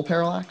that roll,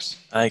 Parallax?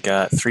 I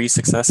got 3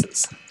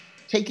 successes.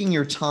 Taking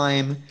your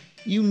time,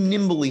 you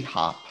nimbly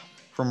hop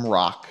from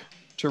rock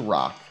to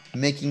rock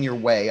making your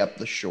way up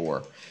the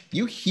shore.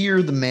 You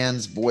hear the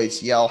man's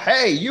voice yell,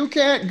 "Hey, you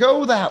can't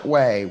go that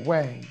way,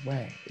 way."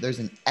 There's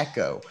an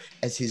echo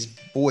as his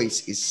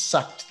voice is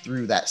sucked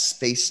through that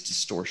space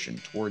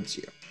distortion towards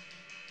you.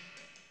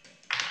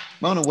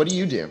 Mona, what do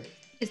you do?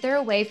 Is there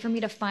a way for me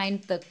to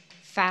find the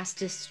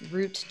fastest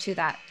route to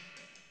that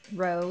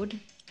road?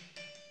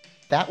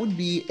 That would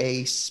be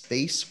a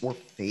space or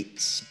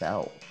fate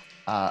spell.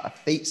 A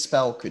fate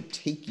spell could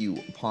take you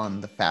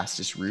upon the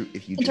fastest route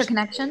if you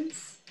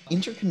Interconnections?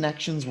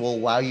 Interconnections will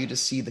allow you to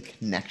see the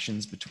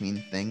connections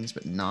between things,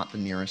 but not the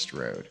nearest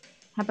road.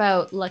 How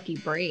about Lucky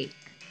Break?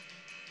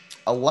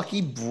 A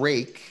lucky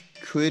break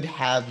could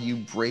have you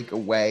break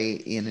away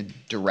in a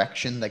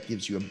direction that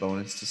gives you a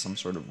bonus to some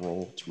sort of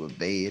roll to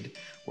evade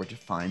or to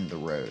find the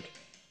road.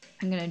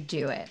 I'm going to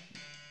do it.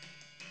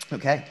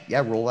 Okay, yeah,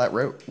 roll that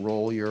route.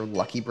 Roll your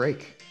lucky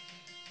break.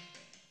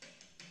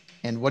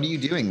 And what are you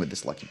doing with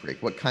this lucky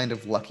break? What kind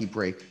of lucky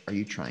break are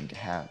you trying to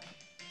have?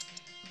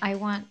 I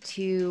want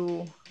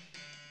to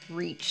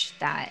reach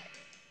that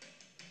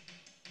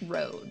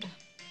road.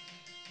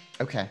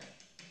 Okay.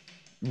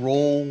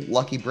 Roll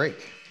lucky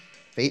break.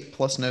 Fate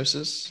plus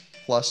Gnosis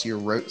plus your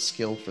rote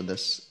skill for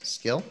this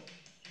skill.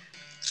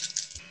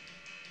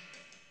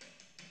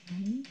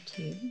 1,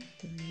 2,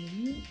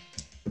 3.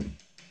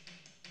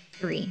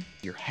 3.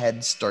 Your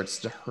head starts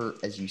to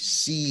hurt as you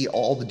see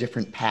all the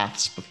different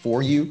paths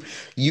before you.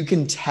 You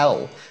can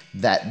tell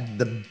that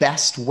the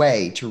best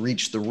way to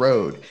reach the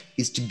road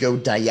is to go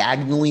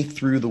diagonally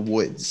through the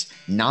woods,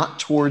 not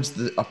towards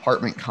the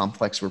apartment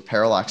complex where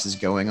Parallax is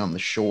going on the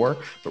shore,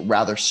 but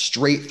rather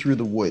straight through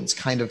the woods,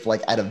 kind of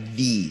like at a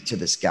V to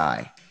this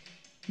guy.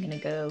 I'm going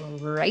to go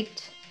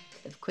right,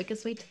 the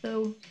quickest way to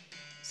the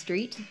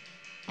street,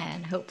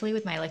 and hopefully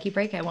with my lucky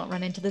break, I won't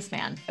run into this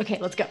man. Okay,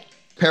 let's go.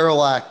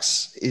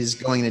 Parallax is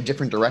going in a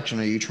different direction.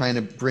 Are you trying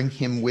to bring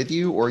him with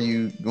you, or are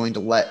you going to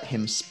let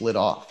him split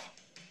off?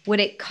 Would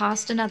it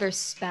cost another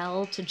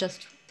spell to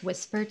just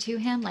whisper to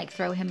him, like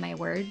throw him my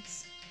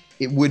words?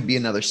 It would be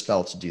another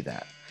spell to do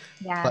that.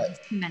 Yeah, But- there's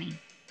too many.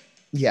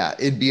 Yeah,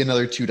 it'd be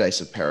another 2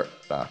 dice of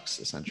Paradox,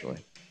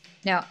 essentially.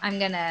 No, I'm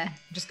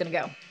just gonna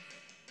go.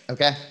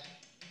 Okay.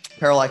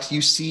 Parallax,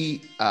 you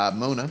see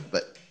Mona,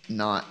 but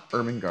not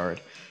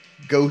Ermengarde,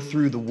 go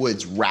through the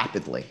woods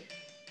rapidly.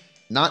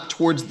 Not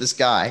towards this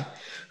guy,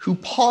 who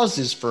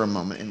pauses for a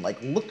moment and like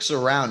looks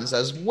around and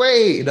says,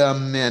 "Wait a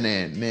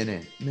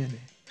minute.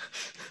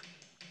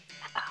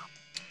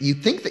 You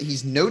think that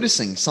he's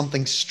noticing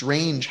something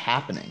strange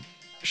happening.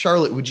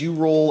 Charlotte, would you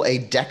roll a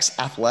Dex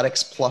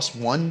Athletics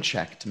 +1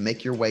 check to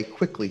make your way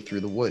quickly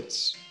through the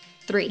woods?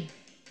 3.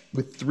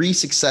 With 3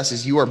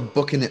 successes, you are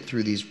booking it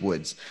through these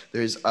woods.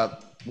 There's a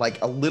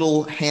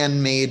little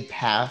handmade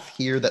path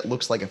here that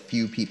looks like a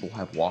few people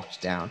have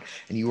walked down,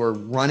 and you are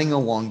running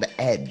along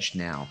the edge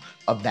now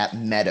of that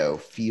meadow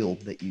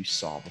field that you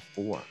saw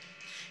before.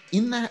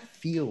 In that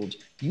field,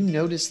 you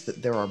notice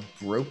that there are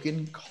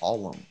broken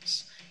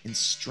columns and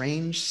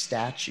strange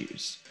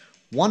statues.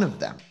 One of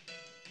them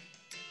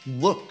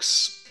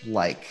looks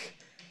like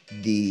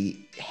the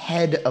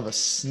head of a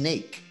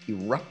snake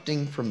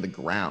erupting from the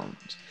ground.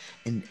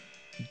 And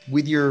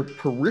with your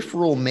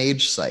peripheral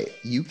mage sight,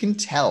 you can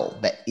tell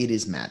that it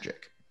is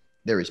magic.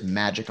 There is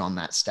magic on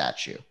that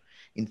statue.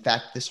 In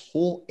fact, this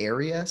whole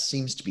area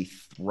seems to be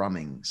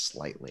thrumming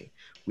slightly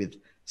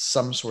with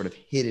some sort of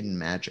hidden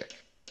magic.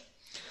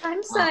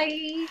 I'm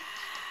sorry.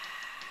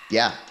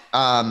 Yeah.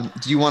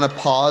 Do you want to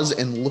pause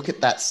and look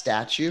at that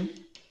statue?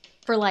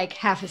 For like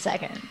half a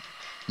second.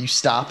 You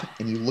stop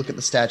and you look at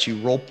the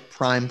statue, roll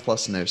Prime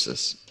plus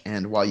Gnosis.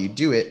 And while you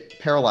do it,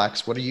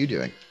 Parallax, what are you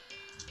doing?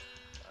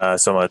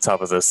 So I'm on the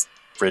top of this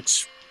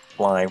ridge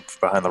line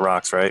behind the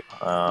rocks, right?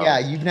 Yeah,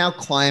 you've now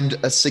climbed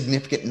a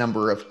significant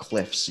number of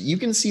cliffs. You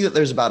can see that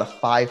there's about a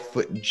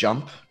 5-foot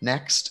jump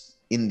next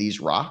in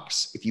these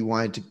rocks if you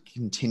wanted to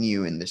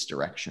continue in this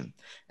direction.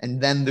 And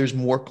then there's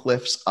more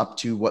cliffs up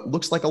to what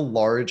looks like a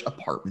large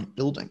apartment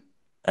building.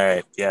 All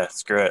right, yeah,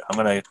 screw it. I'm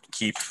gonna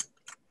keep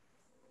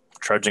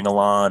trudging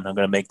along. I'm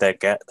gonna make that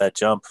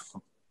jump,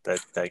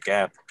 that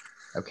gap.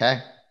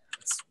 Okay.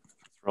 Let's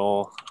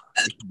roll.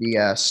 It could be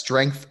a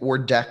strength or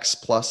dex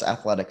plus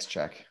athletics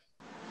check.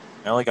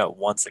 I only got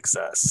 1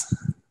 success.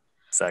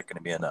 Is that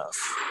gonna be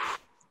enough?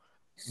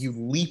 You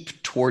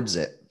leap towards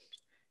it,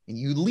 and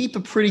you leap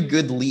a pretty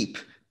good leap,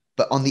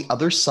 but on the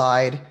other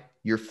side,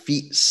 your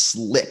feet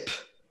slip.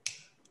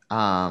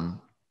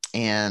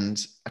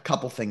 And a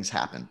couple things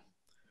happen.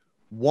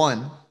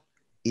 One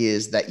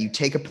is that you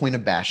take a point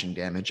of bashing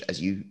damage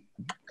as you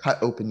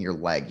cut open your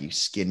leg. You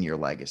skin your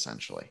leg,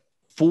 essentially.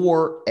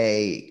 For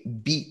a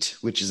beat,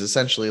 which is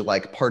essentially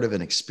like part of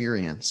an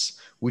experience,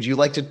 would you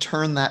like to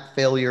turn that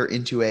failure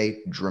into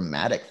a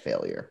dramatic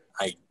failure?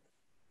 I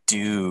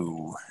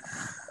do.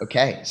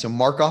 Okay, so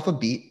mark off a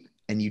beat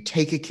and you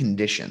take a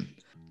condition.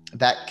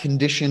 That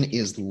condition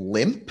is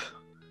limp.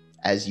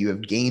 As you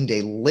have gained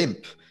a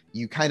limp,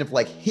 you kind of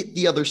like hit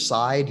the other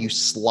side, you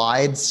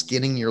slide,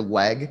 skinning your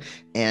leg,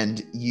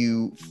 and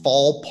you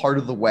fall part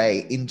of the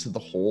way into the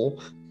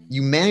hole.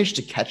 You manage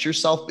to catch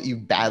yourself, but you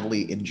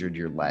badly injured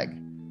your leg.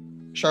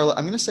 Charlotte,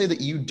 I'm going to say that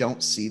you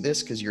don't see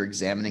this because you're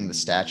examining the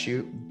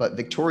statue, but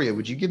Victoria,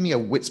 would you give me a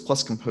Wits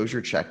plus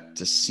Composure check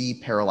to see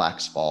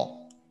Parallax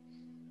fall?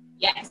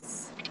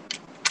 Yes.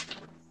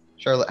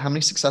 Charlotte, how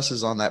many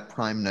successes on that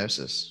prime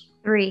gnosis?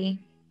 3.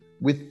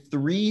 With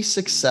 3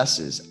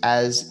 successes,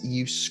 as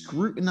you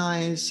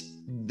scrutinize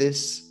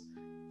this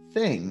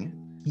thing,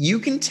 you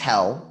can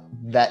tell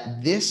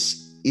that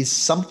this is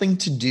something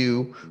to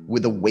do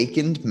with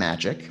awakened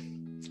magic.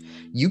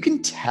 You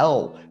can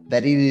tell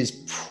that it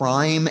is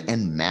prime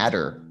and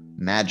matter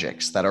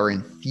magics that are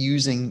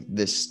infusing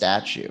this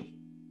statue.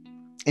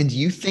 And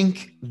you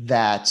think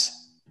that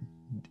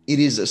it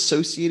is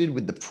associated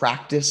with the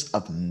practice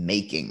of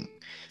making.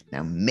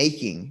 Now,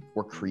 making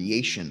or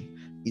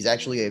creation is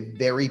actually a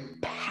very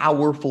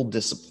powerful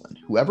discipline.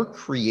 Whoever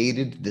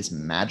created this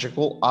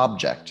magical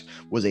object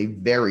was a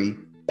very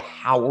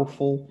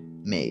powerful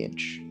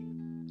mage.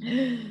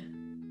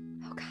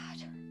 Oh, God.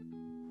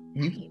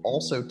 You can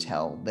also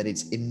tell that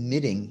it's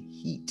emitting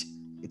heat.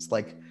 It's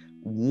like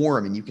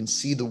warm, and you can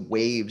see the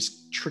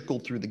waves trickle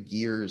through the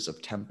gears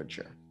of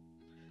temperature.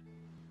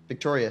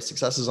 Victoria,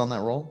 successes on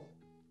that roll?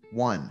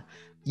 1.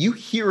 You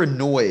hear a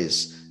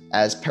noise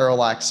as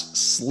Parallax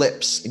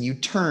slips, and you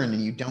turn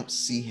and you don't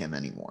see him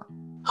anymore.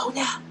 Oh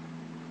no.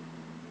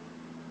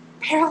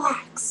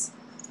 Parallax.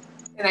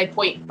 And I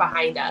point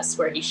behind us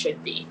where he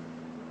should be.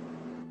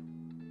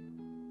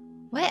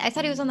 What? I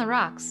thought he was on the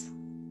rocks.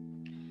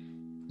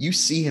 You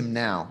see him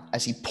now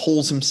as he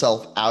pulls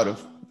himself out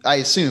of, I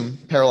assume,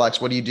 Parallax,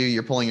 what do?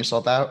 You're pulling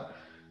yourself out?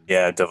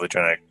 Yeah, I'm definitely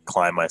trying to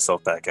climb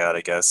myself back out,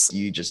 I guess.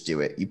 You just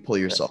do it. You pull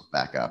yourself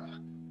back up.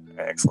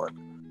 Excellent.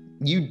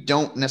 You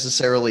don't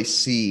necessarily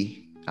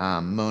see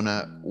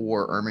Mona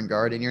or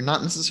Ermengarde, and you're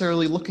not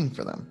necessarily looking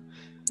for them.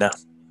 No.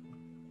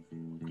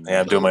 Yeah,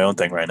 I'm doing my own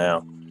thing right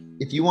now.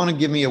 If you want to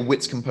give me a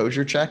Wits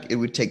Composure check, it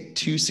would take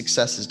 2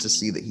 successes to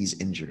see that he's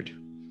injured.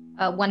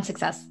 1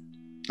 success.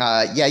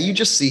 Yeah, you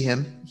just see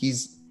him.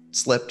 He's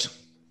slipped.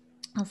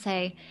 I'll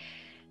say,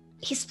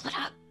 he's split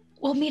up.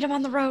 We'll meet him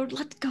on the road.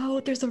 Let's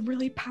go. There's a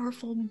really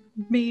powerful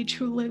mage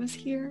who lives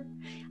here.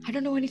 I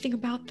don't know anything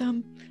about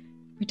them.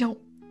 We don't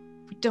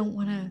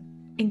want to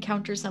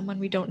encounter someone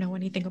we don't know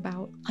anything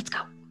about. Let's go.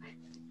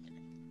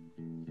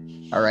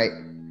 All right.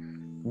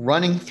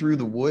 Running through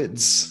the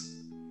woods,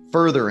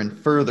 further and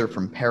further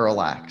from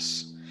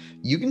Parallax,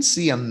 you can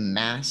see a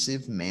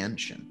massive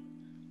mansion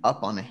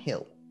up on a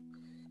hill.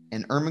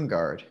 And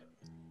Ermengarde,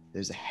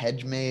 there's a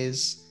hedge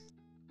maze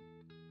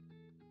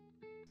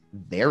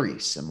very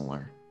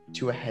similar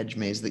to a hedge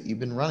maze that you've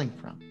been running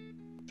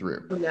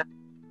through. Yeah.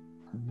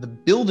 The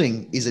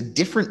building is a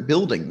different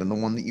building than the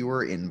one that you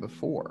were in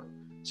before.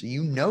 So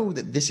you know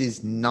that this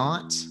is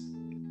not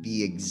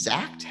the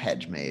exact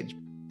hedge maze,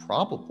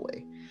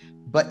 probably,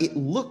 but it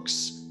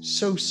looks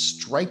so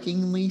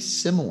strikingly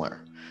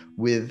similar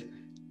with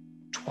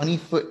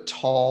 20-foot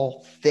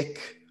tall,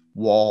 thick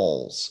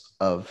walls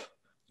of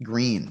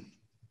green.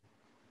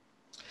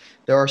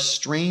 There are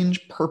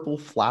strange purple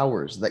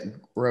flowers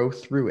that grow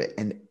through it,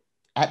 and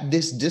at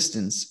this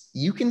distance,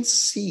 you can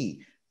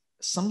see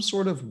some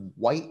sort of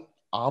white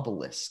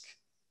obelisk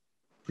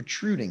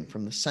protruding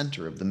from the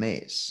center of the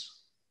maze.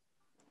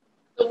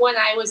 The one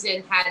I was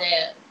in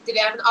did it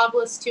have an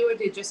obelisk too, or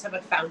did it just have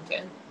a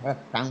fountain? A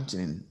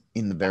fountain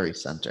in the very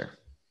center.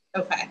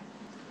 Okay.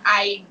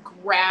 I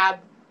grab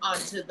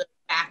onto the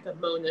back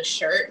of Mona's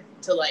shirt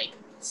to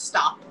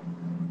stop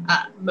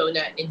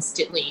Mona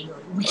instantly.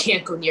 We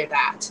can't go near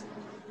that.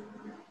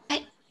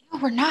 No,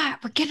 we're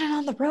not. We're getting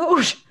on the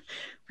road.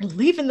 We're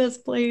leaving this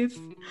place.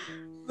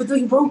 But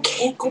the road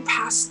can't go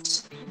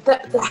past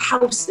the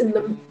house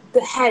and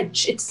the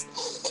hedge.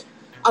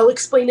 I'll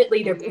explain it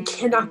later, but we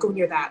cannot go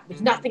near that.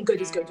 Nothing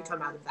good is going to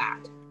come out of that.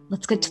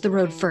 Let's get to the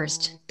road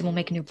first. Then we'll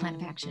make a new plan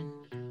of action.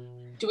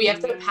 Do we have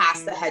to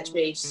pass the hedge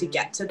maze to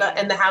get to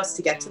the house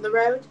to get to the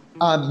road?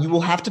 You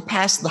will have to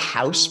pass the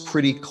house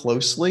pretty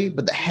closely,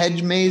 but the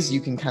hedge maze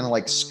you can kind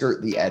of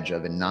skirt the edge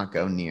of and not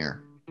go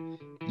near.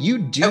 You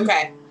do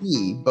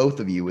see, both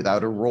of you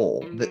without a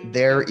roll, that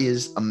there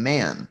is a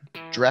man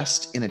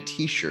dressed in a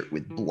t-shirt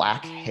with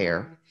black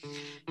hair.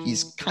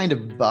 He's kind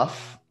of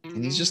buff,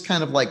 and he's just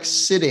kind of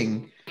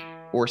sitting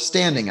or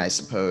standing, I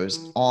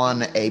suppose,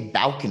 on a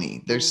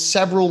balcony. There's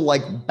several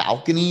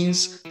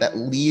balconies that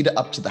lead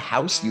up to the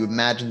house. You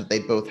imagine that they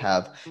both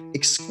have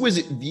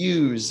exquisite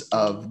views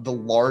of the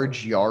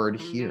large yard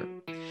here.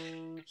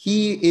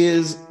 He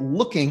is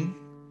looking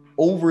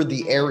over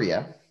the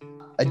area.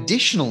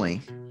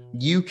 Additionally,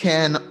 you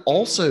can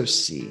also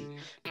see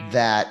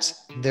that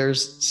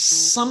there's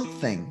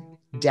something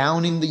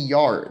down in the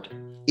yard.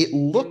 It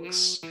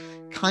looks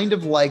kind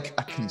of like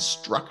a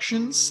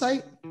construction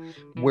site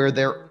where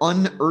they're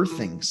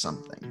unearthing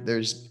something.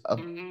 There's a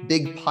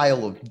big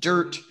pile of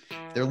dirt.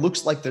 There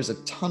looks like there's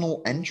a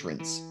tunnel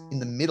entrance in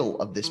the middle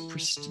of this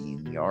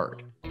pristine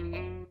yard.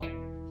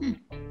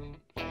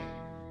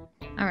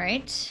 All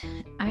right.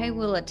 I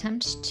will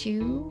attempt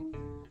to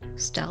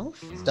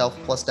stealth. Stealth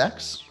plus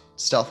dex.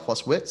 Stealth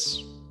plus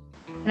wits.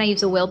 Can I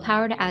use a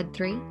willpower to add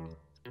 3?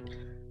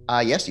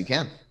 Yes, you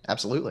can.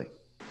 Absolutely.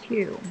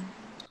 2.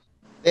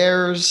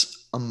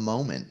 There's a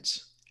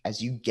moment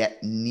as you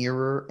get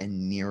nearer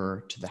and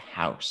nearer to the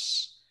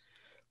house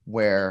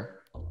where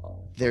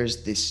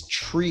there's this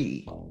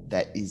tree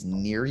that is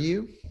near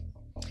you,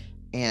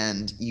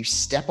 and you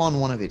step on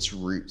one of its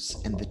roots,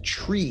 and the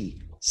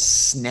tree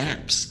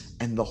snaps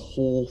and the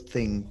whole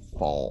thing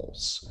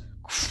falls.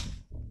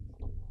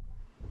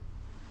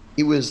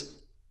 It was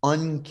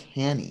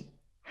uncanny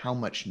how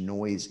much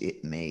noise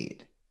it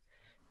made.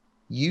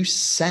 You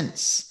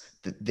sense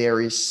that there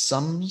is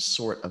some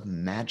sort of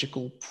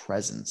magical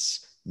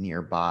presence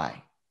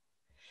nearby.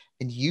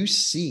 And you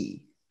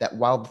see that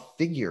while the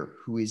figure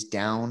who is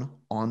down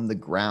on the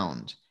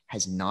ground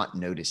has not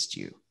noticed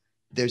you,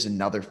 there's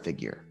another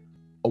figure,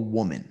 a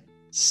woman,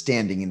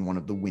 standing in one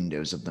of the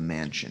windows of the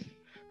mansion.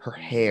 Her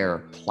hair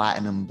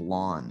platinum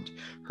blonde,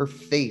 her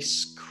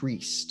face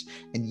creased,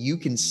 and you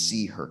can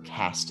see her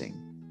casting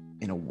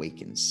an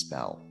awakened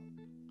spell.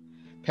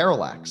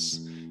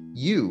 Parallax,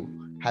 you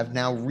have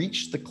now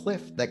reached the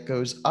cliff that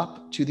goes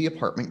up to the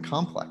apartment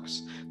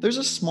complex. There's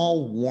a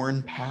small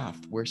worn path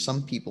where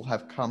some people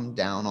have come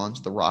down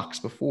onto the rocks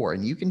before,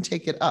 and you can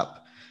take it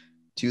up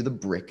to the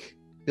brick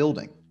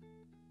building.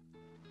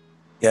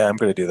 Yeah, I'm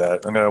going to do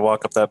that. I'm going to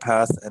walk up that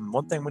path. And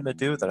one thing I'm going to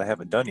do that I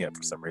haven't done yet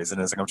for some reason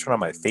is I'm going to turn on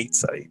my fate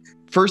sight.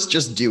 First,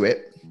 just do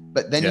it,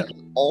 but then you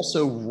can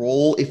also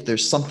roll if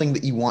there's something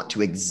that you want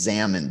to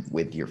examine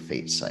with your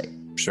fate sight.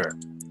 Sure.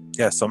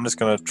 Yeah, so I'm just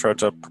going to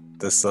trudge up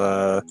this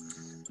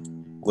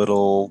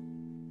little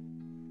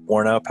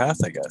worn out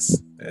path, I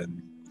guess,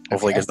 and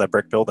hopefully get to that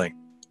brick building.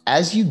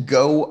 As you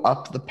go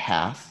up the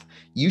path,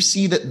 you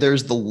see that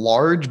there's the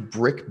large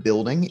brick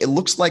building. It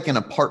looks like an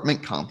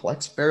apartment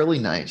complex, fairly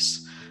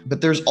nice, but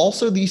there's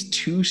also these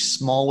two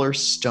smaller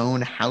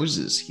stone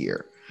houses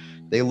here.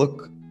 They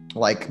look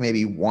like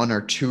maybe 1 or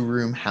 2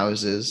 room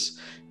houses,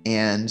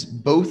 and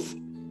both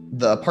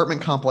the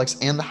apartment complex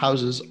and the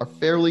houses are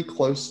fairly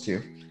close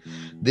to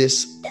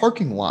this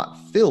parking lot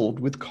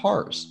filled with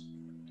cars.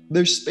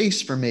 There's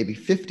space for maybe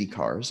 50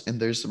 cars, and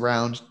there's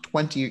around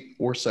 20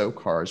 or so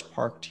cars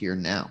parked here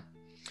now.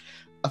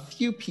 A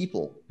few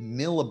people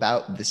mill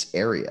about this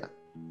area,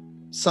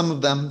 some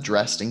of them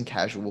dressed in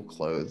casual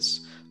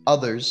clothes,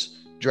 others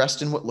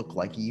dressed in what look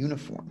like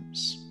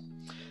uniforms.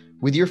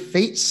 With your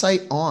fate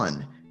sight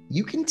on,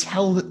 you can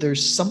tell that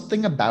there's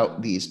something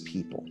about these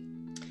people.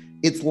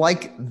 It's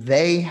like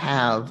they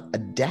have a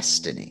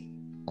destiny,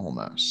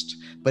 almost,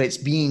 but it's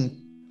being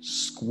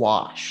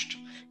squashed.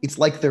 It's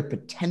like their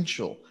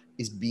potential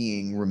is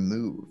being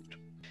removed.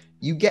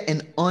 You get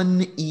an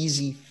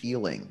uneasy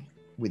feeling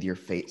with your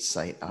fate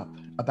sight up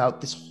about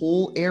this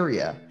whole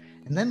area,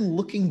 and then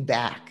looking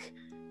back,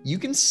 you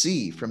can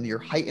see from your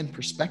heightened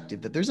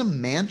perspective that there's a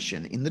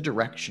mansion in the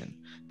direction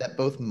that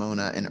both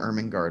Mona and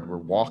Ermengarde were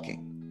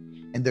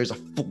walking, and there's a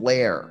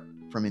flare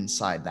from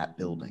inside that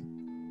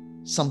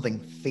building. Something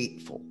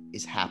fateful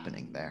is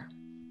happening there.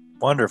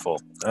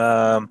 Wonderful.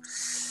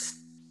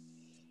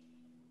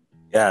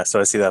 Yeah, so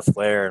I see that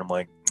flare, and I'm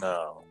like,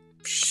 oh,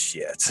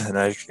 shit. And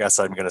I guess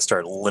I'm going to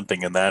start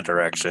limping in that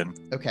direction.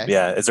 Okay.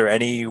 Yeah, is there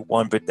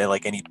anyone,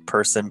 like any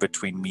person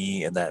between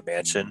me and that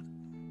mansion?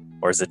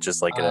 Or is it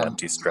just like an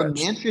empty stretch?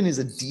 The mansion is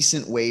a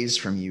decent ways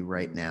from you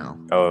right now.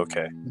 Oh,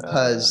 okay.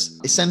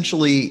 Because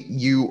essentially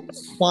you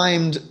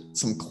climbed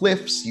some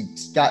cliffs, you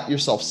got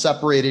yourself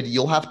separated.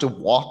 You'll have to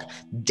walk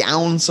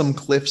down some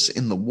cliffs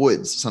in the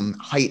woods, some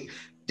height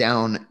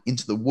down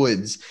into the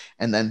woods,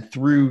 and then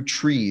through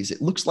trees.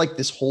 It looks like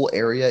this whole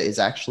area is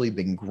actually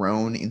been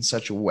grown in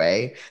such a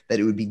way that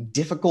it would be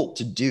difficult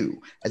to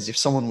do, as if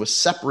someone was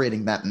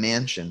separating that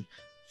mansion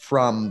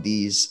from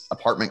these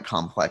apartment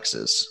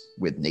complexes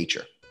with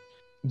nature.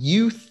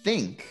 You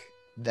think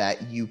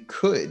that you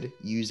could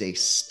use a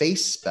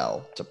space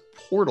spell to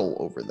portal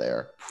over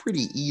there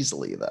pretty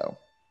easily, though.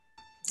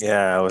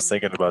 Yeah, I was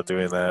thinking about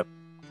doing that.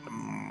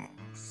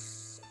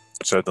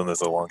 Should have done this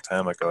a long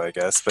time ago, I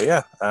guess. But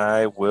yeah,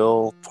 I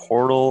will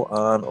portal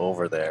on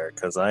over there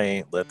because I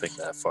ain't living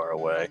that far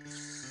away.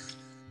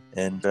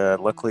 And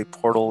luckily,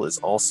 portal is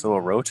also a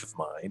roach of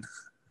mine.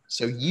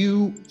 So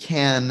you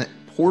can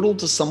portal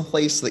to some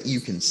place that you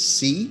can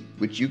see,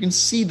 which you can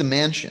see the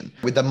mansion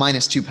with a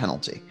 -2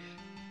 penalty.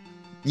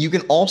 You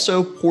can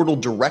also portal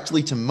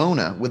directly to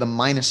Mona with a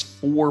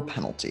 -4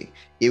 penalty.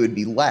 It would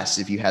be less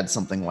if you had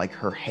something like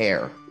her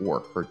hair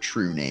or her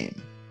true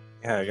name.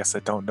 Yeah, I guess I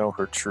don't know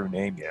her true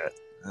name yet.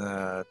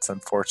 It's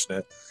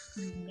unfortunate.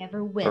 You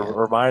never will. It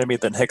reminded me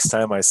the next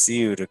time I see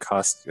you to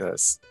cast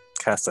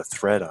a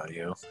thread on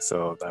you,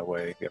 so that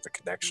way we have a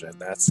connection in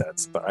that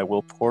sense. But I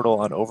will portal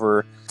on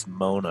over to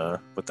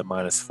Mona with the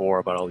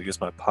 -4, but I'll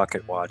use my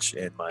pocket watch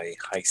and my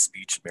high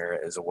speech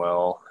merit as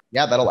well.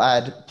 Yeah, that'll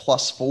add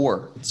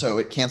 +4, so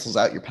it cancels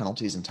out your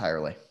penalties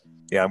entirely.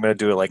 Yeah, I'm going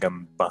to do it like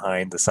I'm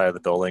behind the side of the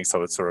building,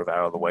 so it's sort of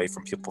out of the way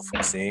from people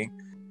from seeing.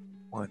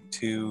 1,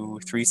 2,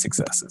 3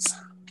 successes.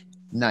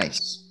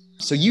 Nice.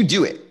 So you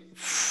do it.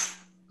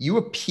 You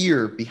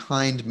appear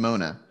behind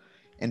Mona,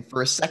 and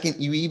for a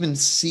second, you even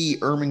see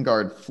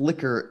Ermengarde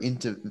flicker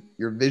into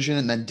your vision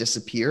and then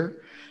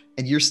disappear,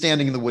 and you're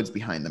standing in the woods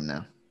behind them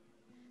now.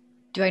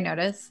 Do I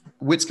notice?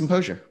 Wit's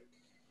composure.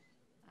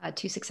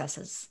 2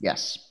 successes.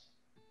 Yes.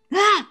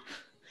 Ah!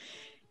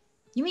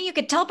 You mean you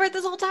could teleport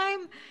this whole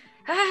time?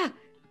 Ah!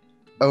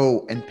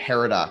 Oh, and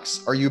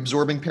Paradox. Are you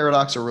absorbing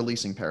Paradox or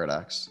releasing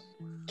Paradox?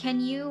 Can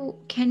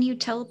you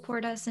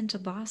teleport us into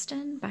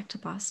Boston? Back to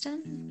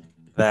Boston?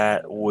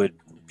 That would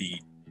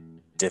be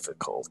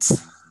difficult.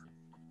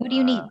 What do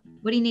you need?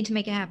 What do you need to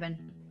make it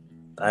happen?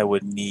 I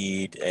would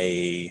need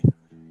a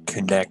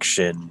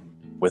connection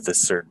with a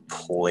certain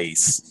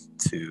place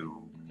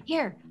to...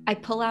 Here, I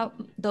pull out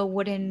the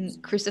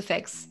wooden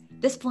crucifix.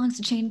 This belongs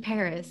to Jane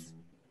Paris.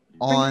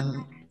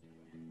 On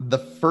the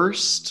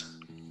first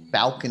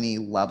balcony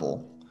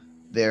level,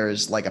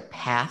 there's like a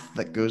path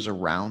that goes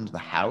around the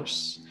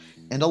house,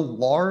 and a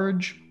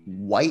large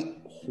white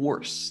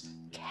horse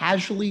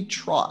casually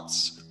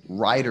trots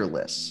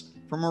riderless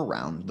from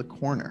around the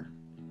corner.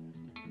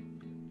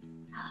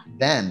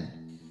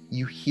 Then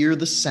you hear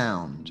the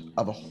sound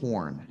of a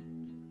horn.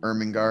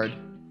 Ermengarde,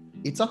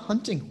 it's a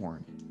hunting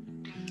horn.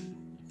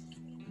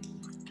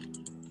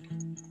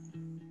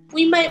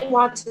 We might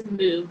want to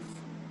move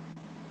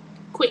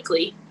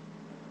quickly.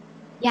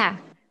 Yeah.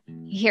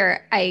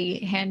 Here, I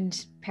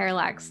hand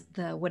Parallax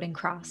the wooden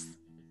cross.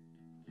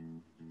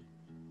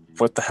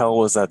 What the hell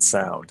was that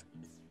sound?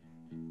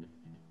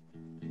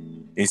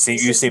 You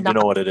seem to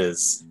know what it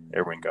is,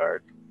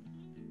 Ermengarde.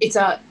 It's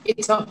a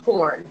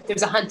horn.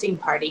 There's a hunting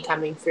party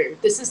coming through.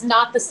 This is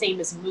not the same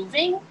as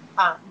moving.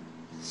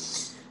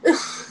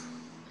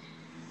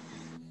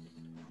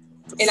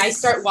 And I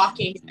start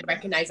walking. I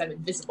recognize I'm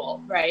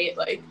invisible, right?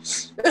 Like,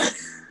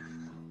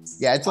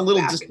 yeah, it's a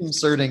little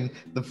disconcerting.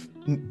 The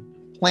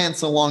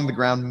plants along the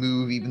ground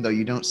move even though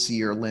you don't see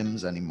your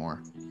limbs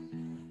anymore.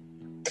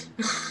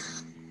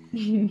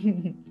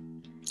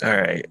 All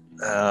right.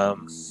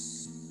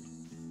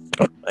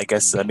 I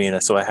guess,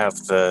 so I have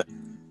the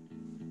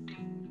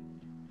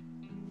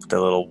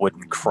little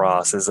wooden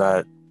cross. Is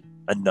that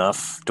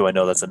enough? Do I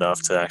know that's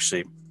enough to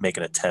actually make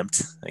an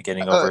attempt at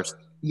getting over?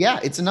 Yeah,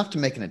 it's enough to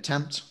make an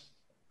attempt.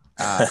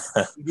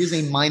 It is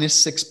a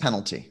 -6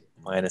 penalty.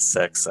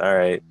 -6. All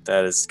right.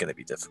 That is going to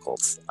be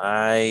difficult.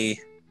 I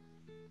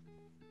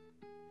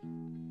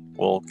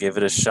will give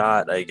it a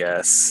shot, I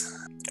guess.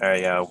 All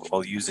right, yeah,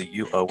 I'll use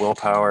a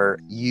willpower.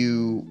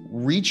 You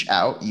reach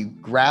out, you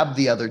grab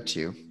the other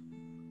two.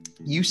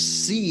 You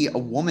see a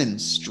woman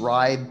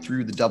stride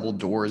through the double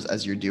doors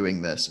as you're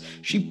doing this.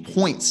 She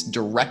points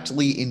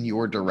directly in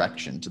your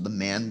direction to the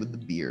man with the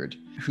beard,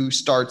 who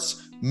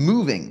starts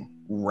moving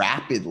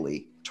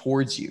rapidly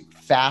towards you,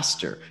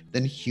 faster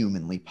than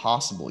humanly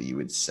possible, you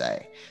would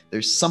say.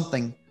 There's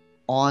something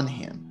on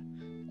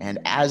him. And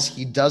as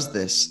he does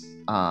this,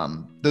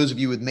 those of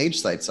you with mage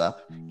sights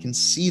up can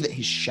see that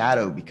his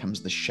shadow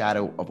becomes the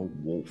shadow of a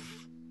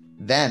wolf.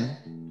 Then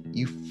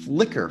you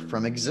flicker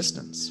from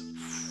existence.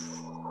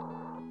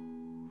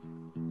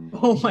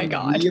 Oh my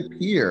God. You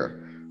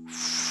reappear.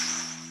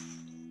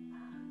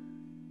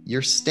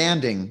 You're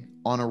standing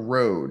on a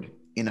road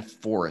in a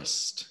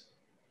forest.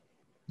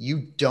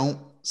 You don't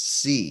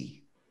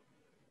see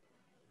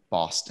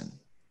Boston.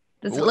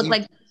 Does it look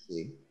like...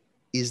 see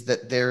is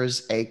that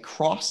there's a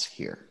cross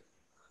here.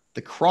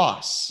 The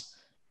cross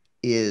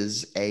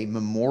is a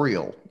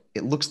memorial.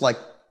 It looks like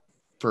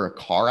for a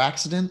car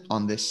accident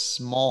on this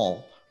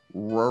small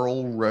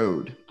rural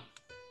road.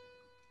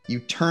 You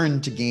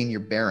turn to gain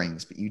your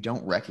bearings, but you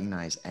don't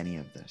recognize any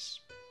of this.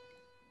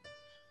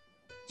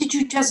 What did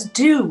you just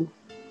do?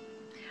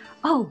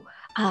 Oh,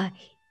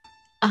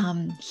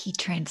 he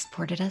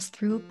transported us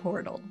through a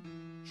portal.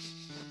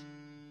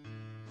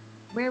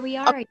 Where we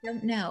are, I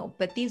don't know,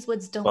 but these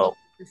woods don't look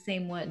like the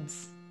same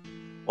woods.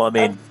 Well,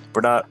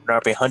 we're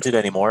not being hunted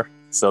anymore,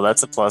 so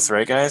that's a plus,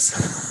 right,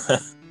 guys?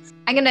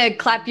 I'm gonna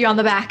clap you on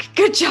the back.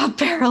 Good job,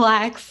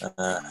 Parallax.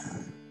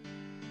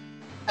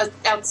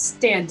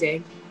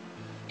 Outstanding.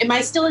 Am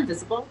I still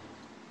invisible?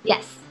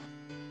 Yes.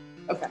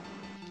 Okay.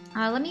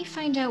 Let me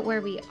find out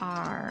where we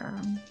are.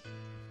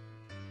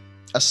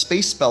 A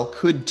space spell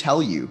could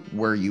tell you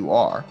where you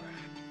are.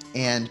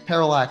 And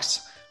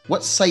Parallax,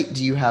 what sight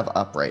do you have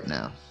up right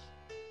now?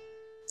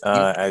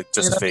 I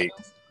just fate.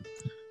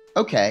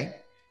 Okay.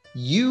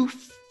 You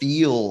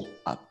feel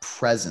a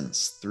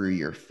presence through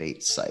your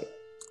fate sight.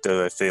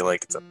 Do I feel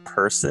like it's a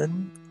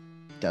person?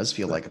 It does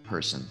feel like a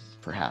person,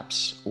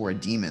 perhaps, or a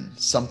demon,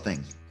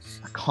 something.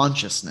 A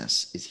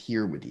consciousness is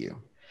here with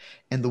you.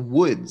 And the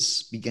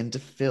woods begin to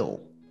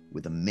fill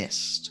with a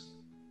mist.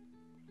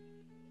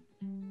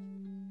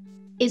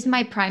 Is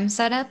my prime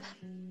set up?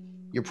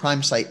 Your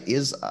prime sight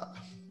is up.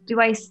 Do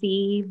I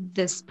see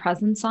this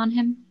presence on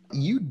him?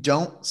 You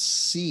don't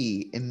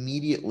see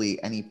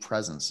immediately any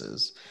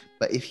presences,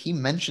 but if he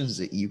mentions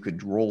it, you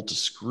could roll to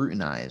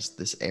scrutinize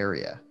this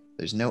area.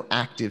 There's no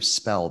active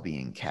spell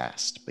being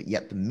cast, but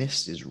yet the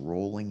mist is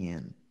rolling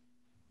in.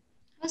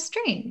 How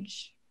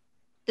strange.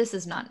 This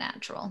is not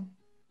natural.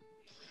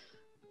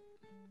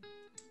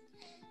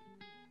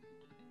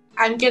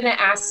 I'm going to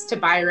ask to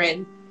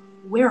Byron,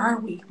 where are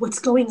we? What's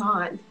going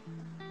on?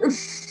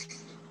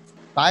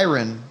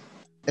 Byron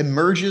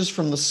emerges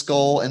from the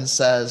skull and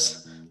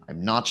says,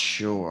 I'm not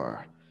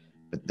sure,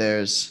 but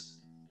there's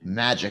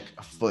magic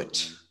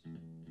afoot.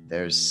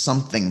 There's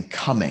something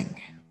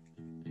coming.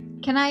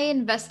 Can I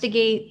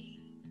investigate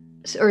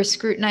or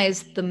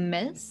scrutinize the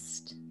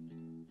mist?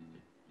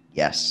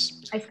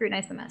 Yes. I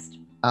scrutinize the mist.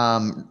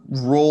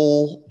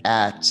 Roll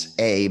at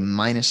a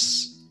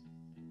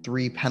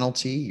 -3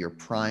 penalty, your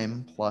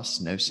prime plus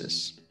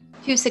gnosis.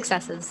 2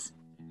 successes.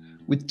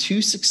 With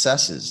 2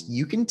 successes,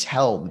 you can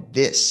tell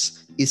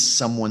this is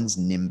someone's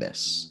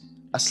nimbus.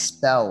 A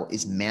spell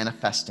is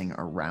manifesting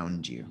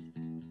around you.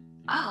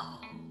 Oh.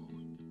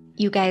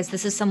 You guys,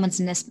 this is someone's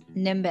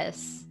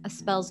nimbus. A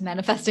spell's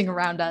manifesting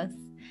around us.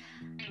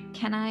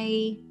 Can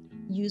I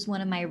use one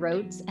of my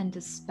rotes and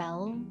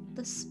dispel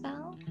the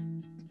spell?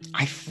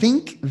 I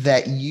think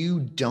that you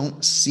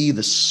don't see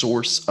the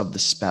source of the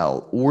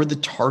spell or the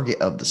target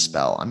of the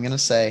spell. I'm going to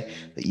say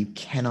that you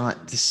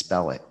cannot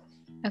dispel it.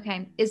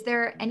 Okay. Is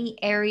there any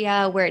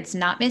area where it's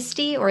not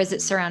misty, or is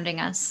it surrounding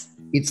us?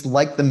 It's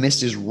like the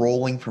mist is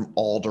rolling from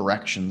all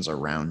directions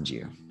around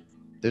you.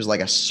 There's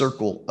like a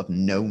circle of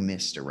no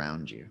mist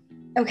around you.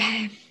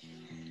 Okay.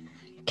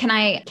 Can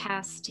I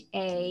cast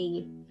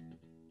a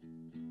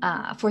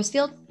force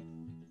field?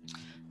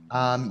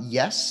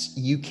 Yes,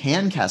 you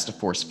can cast a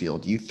force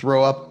field. You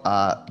throw up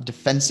a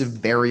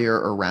defensive barrier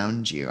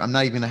around you. I'm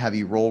not even going to have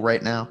you roll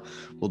right now.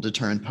 We'll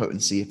determine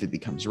potency if it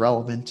becomes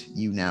relevant.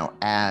 You now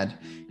add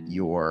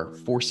your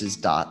forces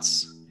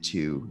dots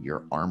to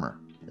your armor,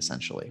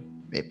 essentially.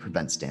 It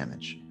prevents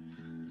damage.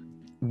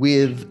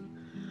 With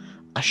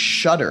a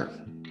shudder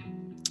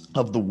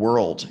of the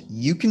world,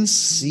 you can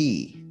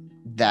see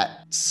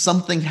that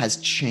something has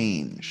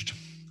changed.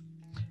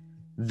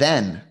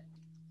 Then,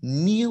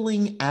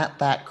 kneeling at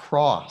that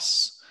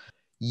cross,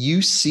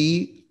 you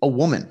see a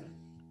woman.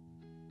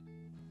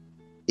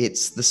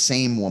 It's the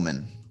same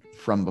woman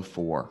from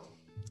before.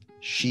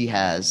 She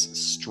has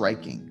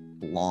striking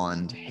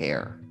blonde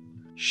hair.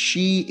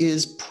 She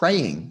is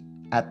praying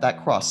at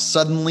that cross.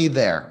 Suddenly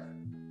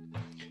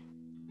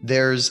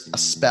there's a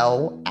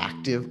spell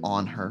active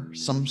on her,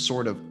 some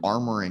sort of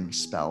armoring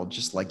spell,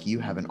 just like you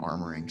have an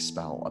armoring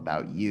spell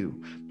about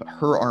you. But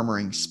her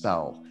armoring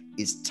spell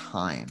is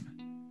time.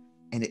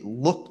 And it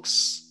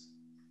looks,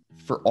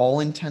 for all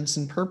intents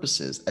and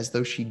purposes, as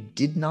though she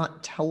did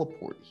not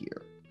teleport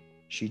here.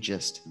 She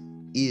just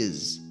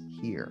is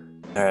here.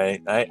 All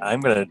right,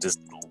 I'm going to just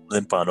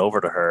limp on over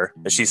to her.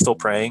 Is she still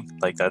praying?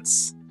 Like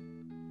that's...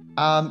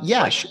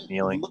 Yeah, like she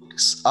kneeling.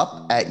 looks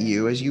up at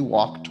you as you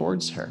walk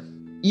towards her.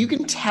 You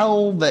can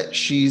tell that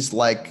she's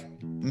like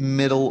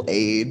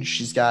middle-aged.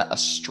 She's got a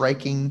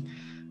striking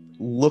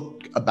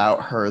look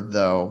about her,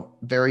 though.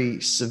 Very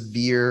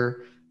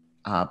severe,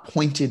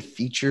 pointed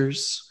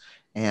features,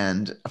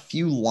 and a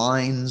few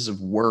lines of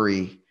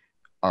worry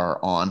are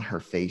on her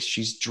face.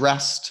 She's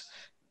dressed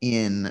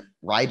in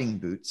riding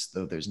boots,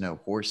 though there's no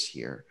horse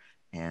here,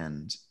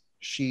 and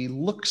she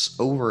looks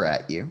over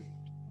at you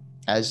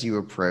as you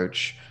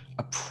approach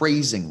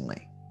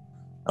appraisingly.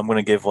 I'm going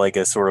to give like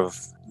a sort of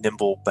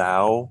nimble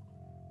bow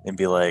and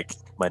be like,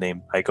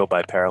 I go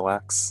by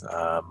Parallax.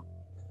 And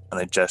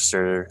I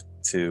gesture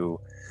to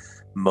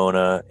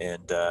Mona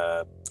and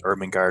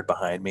Ermengarde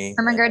behind me.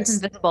 Ermengarde's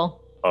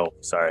invisible. Oh,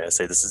 sorry. I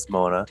say this is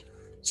Mona.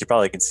 She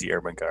probably can see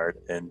Ermengarde,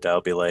 and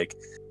I'll be like,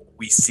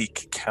 we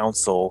seek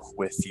counsel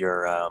with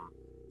your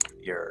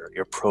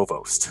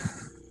provost.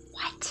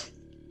 What?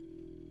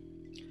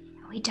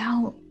 No, we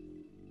don't.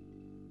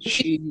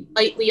 She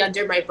Lightly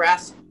under my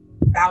breath,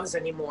 bows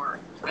anymore.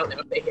 I don't know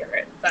if they hear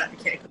it, but I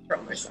can't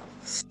control myself.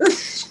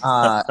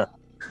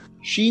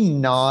 She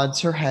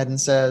nods her head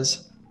and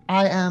says,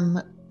 I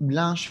am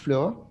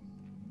Blanchefleur,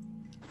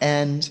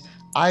 and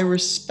I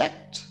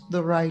respect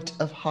the right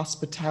of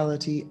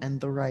hospitality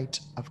and the right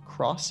of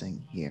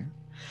crossing here,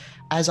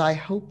 as I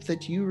hope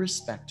that you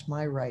respect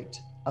my right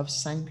of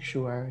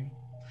sanctuary.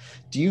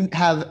 Do you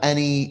have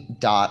any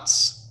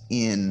dots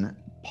in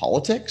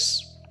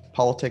politics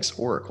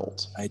or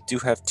occult? I do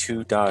have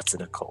 2 dots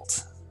in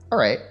occult. All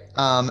right.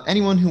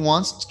 Anyone who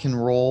wants can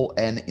roll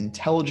an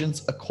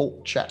intelligence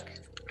occult check.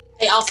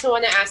 I also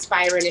want to ask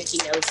Byron if he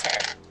knows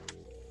her.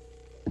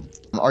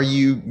 Are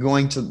you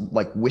going to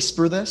like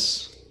whisper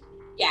this?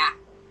 Yeah.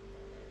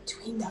 Do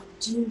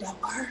you know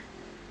her?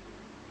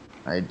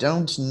 I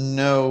don't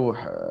know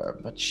her,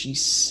 but she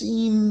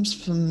seems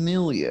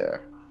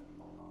familiar.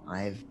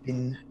 I've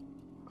been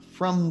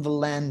from the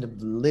land of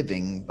the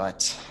living,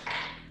 but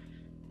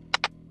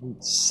I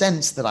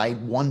sense that I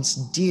once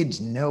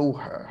did know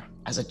her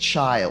as a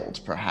child,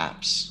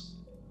 perhaps.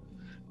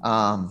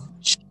 I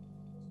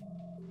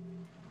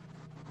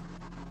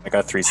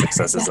got 3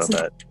 successes on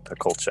that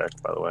occult check,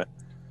 by the way.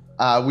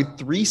 With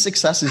 3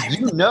 successes,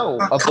 you know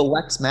of the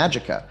Lex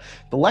Magica.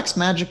 The Lex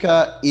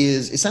Magica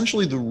is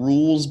essentially the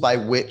rules by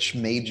which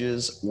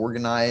mages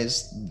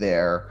organize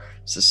their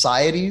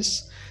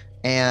societies.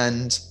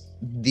 And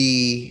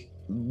the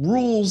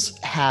rules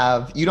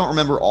have, you don't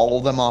remember all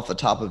of them off the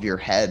top of your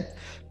head,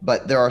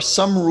 but there are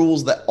some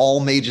rules that all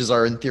mages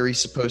are in theory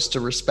supposed to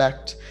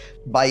respect.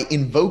 By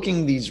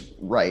invoking these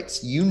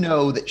rites, you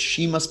know that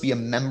she must be a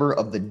member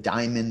of the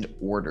Diamond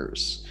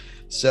Orders.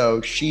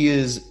 So she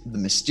is the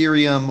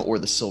Mysterium or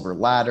the Silver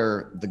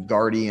Ladder, the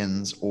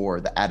Guardians, or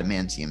the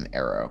Adamantium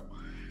Arrow.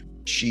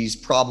 She's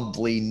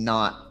probably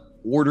not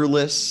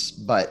orderless,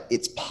 but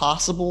it's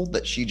possible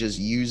that she just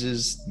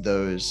uses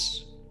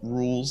those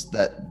rules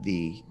that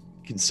the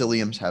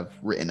Consilliums have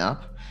written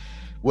up.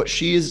 What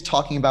she is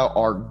talking about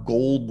are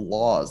gold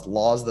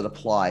laws that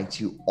apply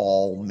to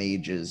all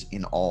mages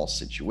in all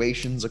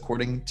situations,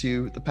 according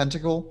to the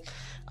Pentacle.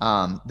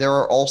 There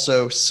are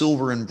also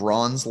silver and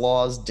bronze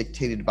laws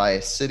dictated by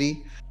a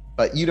city,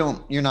 but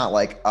you're not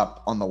like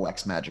up on the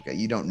Lex Magica.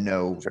 You don't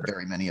know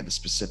very many of the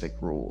specific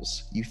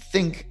rules. You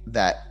think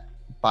that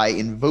by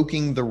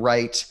invoking the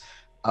right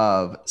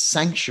of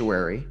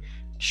sanctuary,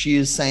 she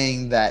is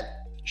saying that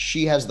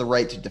she has the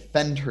right to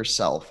defend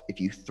herself if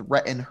you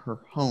threaten her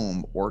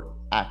home or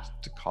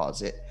act to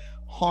cause it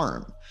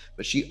harm.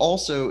 But she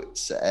also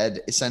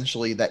said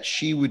essentially that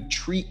she would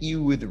treat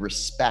you with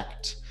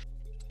respect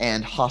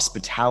and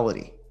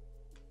hospitality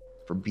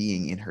for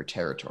being in her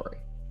territory.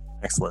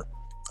 Excellent.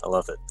 I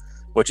love it.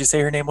 What'd you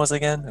say her name was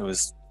again? It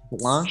was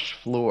Blanche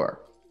Fleur,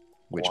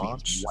 which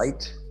Blanche? means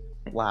white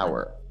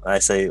flower. I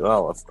say,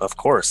 well, of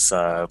course,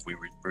 we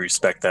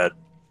respect that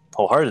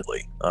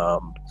wholeheartedly.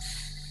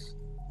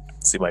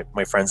 See,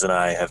 my friends and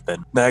I have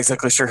been not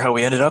exactly sure how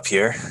we ended up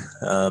here.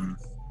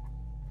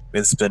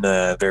 It's been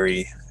a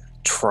very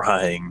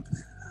trying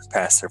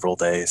past several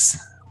days.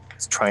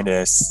 It's trying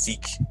to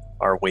seek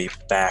our way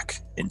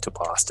back into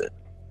Boston,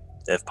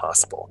 if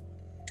possible.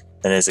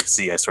 And as you can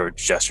see, I sort of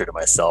gesture to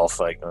myself,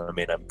 like, I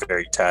mean, I'm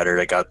very tattered.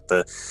 I got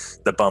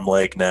the bum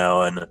leg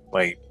now, and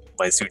my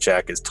suit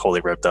jacket is totally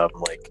ripped up.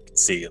 I'm like, you can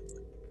see,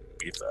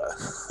 we've,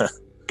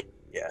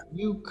 yeah.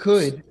 You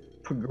could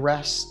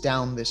progress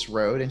down this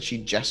road, and she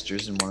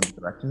gestures in one of the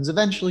directions.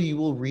 Eventually, you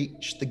will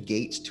reach the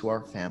gate to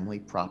our family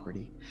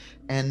property.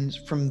 And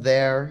from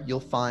there, you'll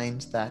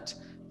find that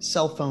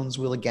cell phones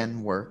will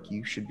again work.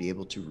 You should be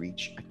able to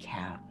reach a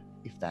cab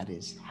if that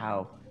is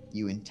how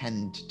you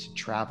intend to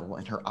travel.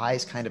 And her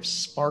eyes kind of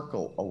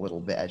sparkle a little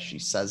bit as she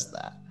says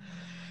that.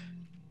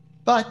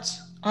 But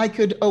I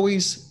could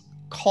always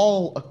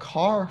call a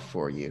car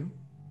for you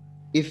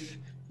if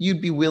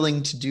you'd be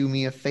willing to do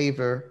me a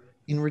favor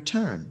in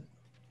return.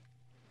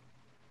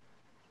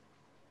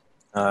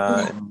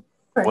 What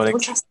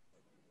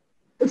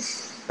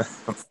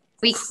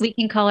We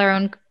can call our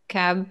own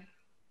cab.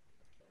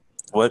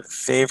 What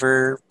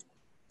favor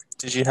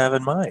did you have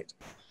in mind?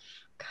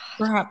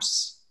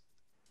 Perhaps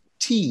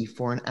tea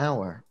for an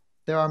hour.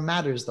 There are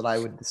matters that I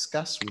would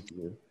discuss with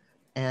you,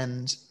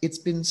 and it's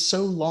been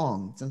so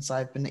long since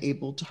I've been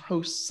able to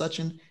host such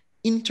an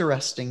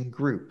interesting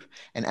group.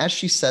 And as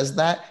she says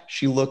that,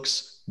 she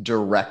looks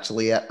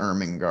directly at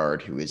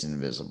Ermengarde, who is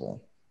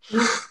invisible.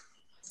 We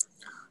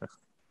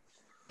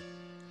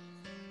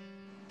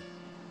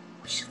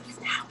should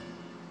leave now.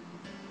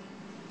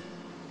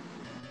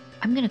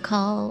 I'm gonna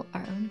call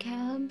our own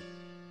cab.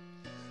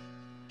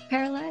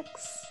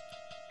 Parallax.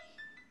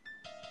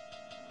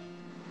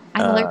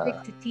 I'm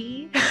allergic to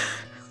tea.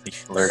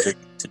 Allergic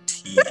to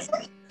tea.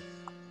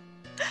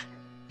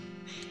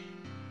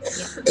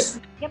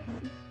 Yep.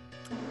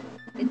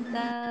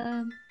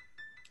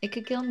 It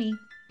could kill me.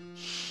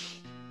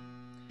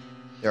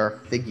 There are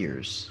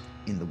figures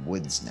in the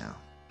woods now.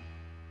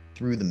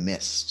 Through the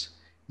mist,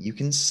 you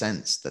can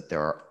sense that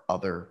there are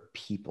other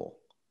people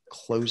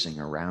closing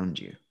around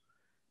you,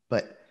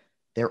 but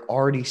they're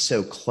already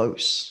so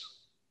close.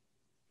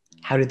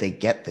 How did they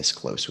get this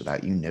close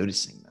without you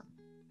noticing them?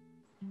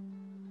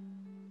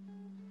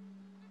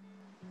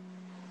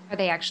 Are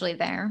they actually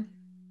there?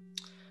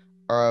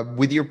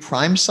 With your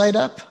prime sight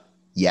up?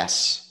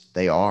 Yes,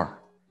 they are.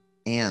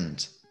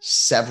 And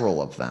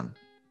several of them,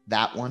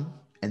 that one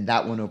and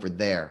that one over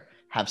there,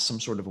 have some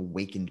sort of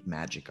awakened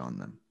magic on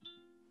them.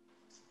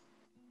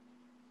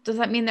 Does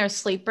that mean they're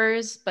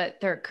sleepers, but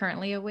they're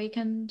currently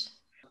awakened?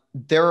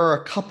 There are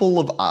a couple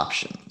of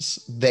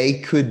options. They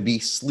could be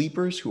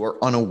sleepers who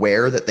are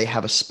unaware that they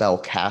have a spell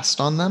cast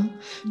on them.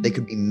 Mm-hmm. They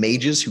could be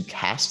mages who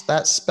cast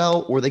that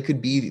spell, or they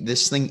could be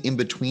this thing in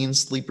between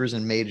sleepers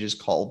and mages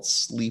called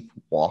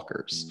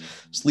sleepwalkers.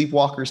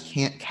 Sleepwalkers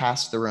can't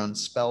cast their own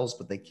spells,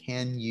 but they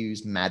can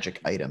use magic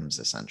items,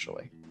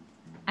 essentially.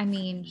 I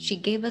mean, she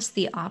gave us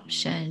the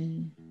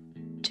option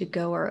to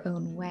go our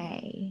own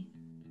way,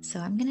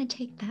 so I'm going to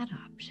take that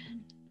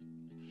option.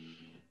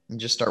 And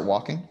just start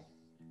walking?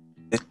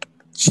 Did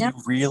she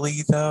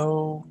really,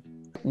 though?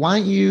 Why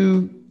don't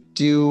you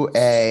do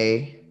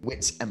a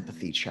wits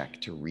empathy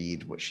check to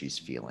read what she's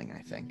feeling,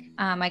 I think.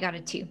 I got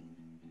a 2.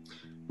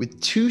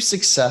 With 2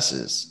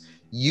 successes,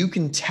 you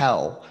can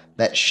tell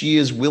that she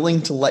is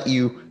willing to let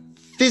you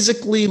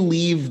physically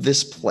leave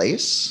this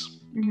place.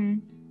 Mm-hmm.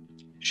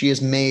 She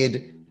has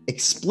made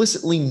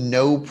explicitly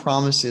no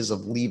promises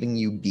of leaving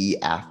you be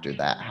after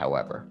that,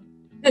 however.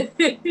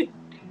 You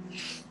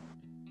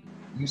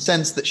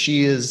sense that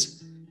she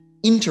is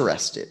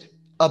interested,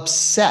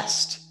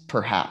 obsessed,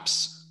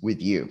 perhaps,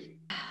 with you.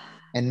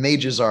 And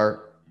mages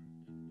are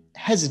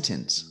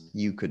hesitant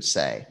you could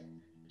say,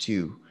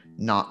 to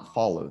not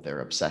follow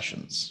their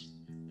obsessions.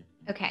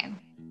 Okay.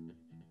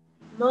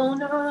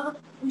 Mona,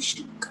 we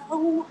should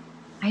go.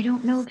 I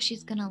don't know if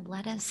she's gonna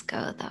let us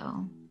go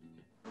though.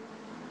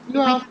 You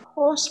are, of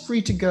course,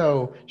 free to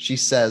go, she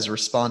says,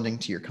 responding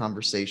to your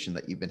conversation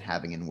that you've been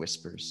having in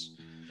whispers.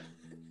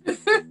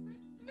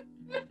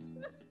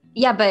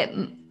 Yeah, but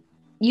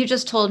you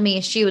just told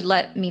me she would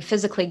let me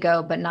physically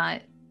go, but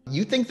not.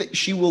 You think that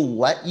she will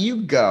let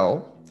you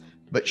go,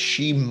 but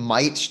she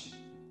might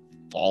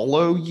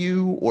follow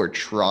you or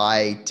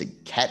try to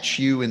catch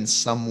you in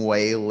some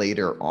way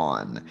later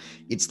on.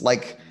 It's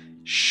like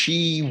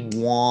she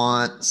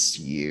wants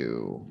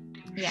you.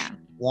 Yeah. She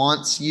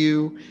wants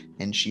you,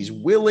 and she's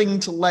willing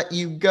to let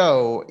you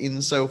go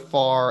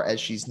insofar as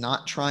she's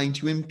not trying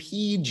to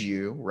impede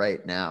you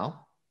right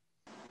now.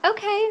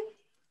 Okay.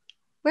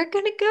 We're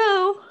gonna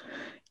go.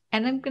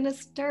 And I'm gonna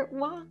start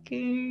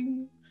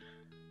walking.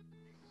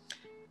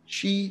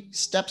 She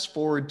steps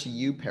forward to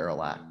you,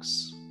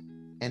 Parallax,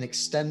 and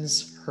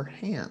extends her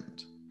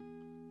hand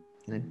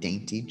in a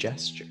dainty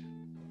gesture.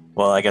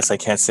 Well, I guess I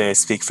can't say I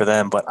speak for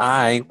them, but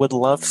I would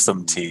love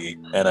some tea.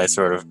 And I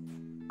sort of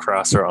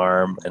cross her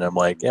arm, and I'm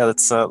like, "Yeah,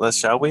 let's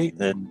shall we?"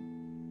 And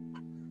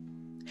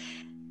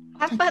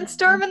Have fun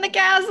storming the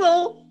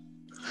castle.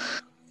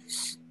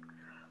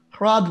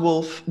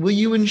 Hrodwulf, will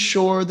you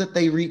ensure that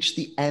they reach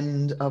the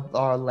end of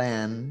our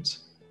land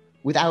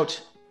without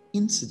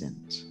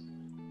incident?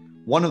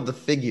 One of the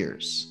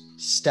figures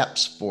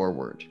steps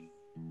forward.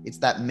 It's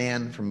that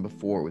man from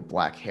before with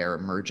black hair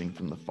emerging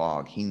from the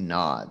fog. He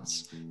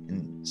nods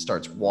and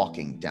starts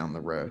walking down the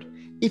road.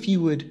 If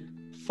you would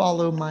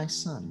follow my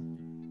son.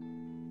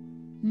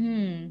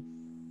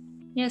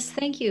 Yes,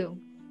 thank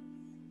you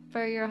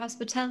for your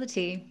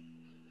hospitality.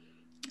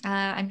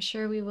 I'm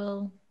sure we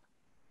will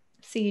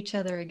see each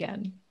other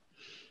again.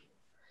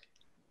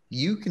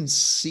 You can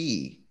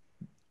see,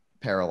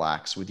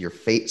 Parallax, with your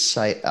fate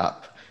sight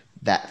up,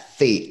 that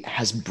fate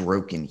has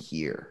broken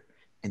here,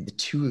 and the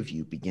two of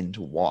you begin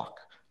to walk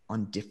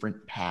on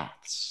different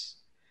paths.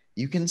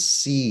 You can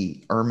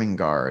see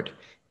Ermengarde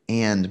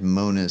and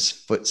Mona's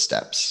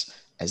footsteps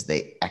as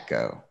they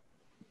echo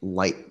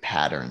light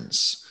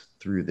patterns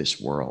through this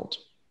world.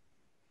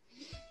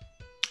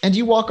 And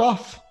you walk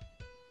off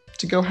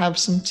to go have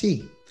some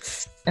tea.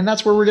 And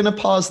that's where we're going to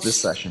pause this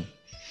session.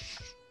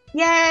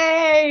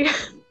 Yay!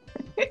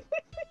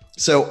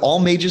 So all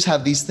mages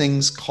have these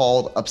things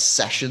called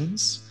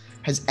obsessions.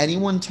 Has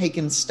anyone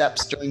taken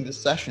steps during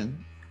this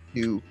session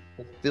to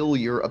fulfill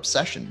your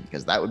obsession?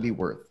 Because that would be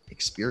worth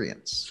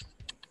experience.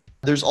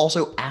 There's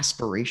also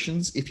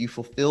aspirations. If you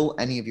fulfill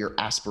any of your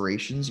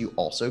aspirations, you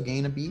also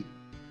gain a beat.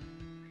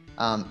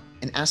 And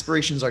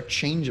aspirations are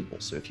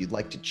changeable. So if you'd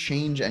like to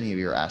change any of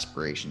your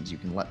aspirations, you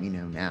can let me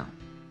know now.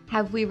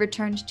 Have we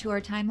returned to our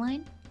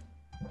timeline?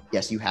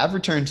 Yes, you have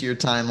returned to your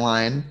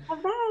timeline.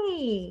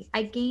 Hooray!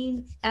 I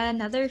gained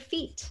another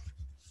feat.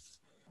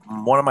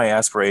 one of my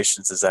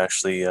aspirations is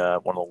actually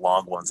one of the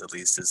long ones, at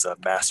least, is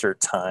master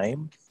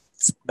time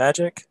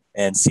magic.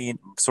 And seeing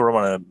sort of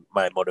one of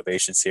my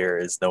motivations here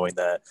is knowing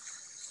that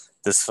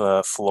this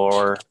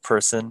floor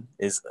person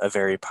is a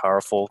very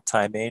powerful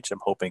time mage. I'm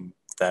hoping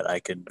that I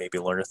can maybe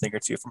learn a thing or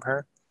two from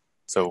her.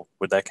 So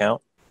would that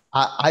count?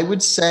 I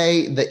would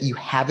say that you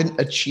haven't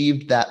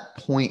achieved that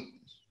point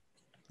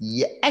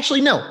yet.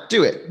 Actually, no,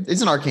 do it.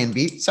 It's an arcane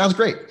beat. Sounds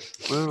great.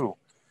 Woo.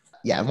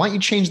 Yeah, why don't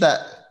you change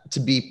that to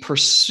be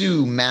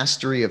pursue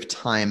mastery of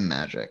time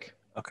magic?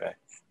 Okay.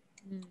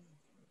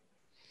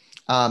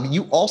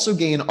 You also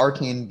gain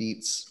arcane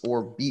beats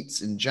or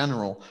beats in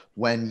general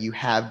when you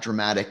have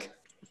dramatic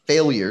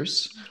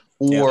failures,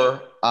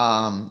 or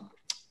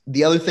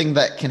the other thing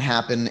that can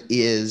happen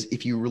is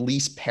if you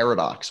release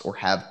paradox or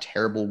have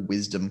terrible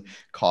wisdom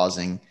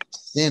causing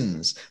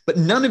sins. But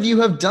none of you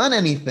have done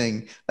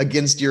anything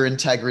against your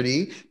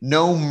integrity.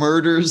 No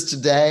murders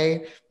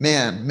today.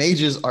 Man,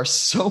 mages are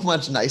so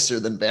much nicer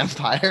than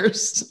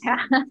vampires.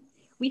 Yeah,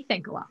 we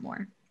think a lot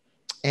more.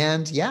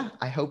 And yeah,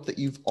 I hope that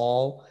you've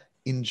all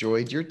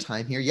enjoyed your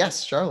time here.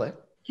 Yes, Charlotte.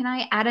 Can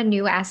I add a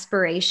new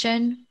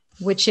aspiration,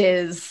 which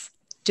is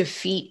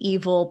defeat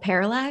evil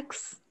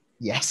Parallax?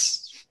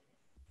 Yes.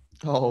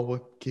 Oh,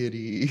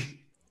 kitty.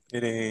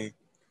 Kitty.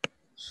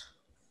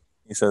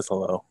 He says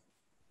hello.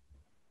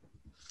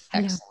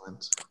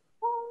 Excellent.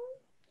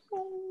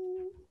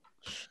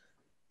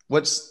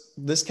 What's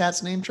this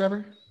cat's name,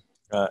 Trevor?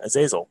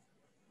 Azazel.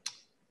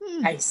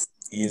 Nice.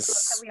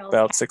 He's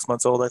about 6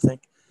 months old, I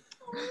think.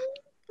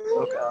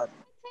 Oh, God.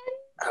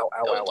 Ow,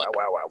 ow, ow, ow, ow,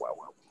 ow, ow,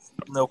 ow.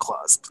 No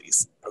claws,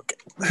 please. Okay.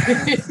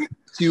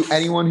 To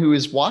anyone who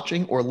is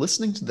watching or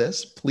listening to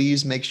this,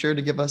 please make sure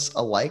to give us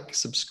a like,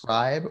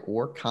 subscribe,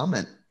 or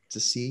comment to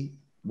see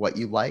what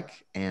you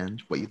like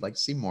and what you'd like to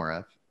see more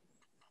of.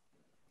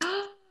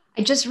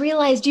 I just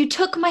realized you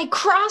took my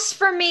cross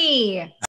from me.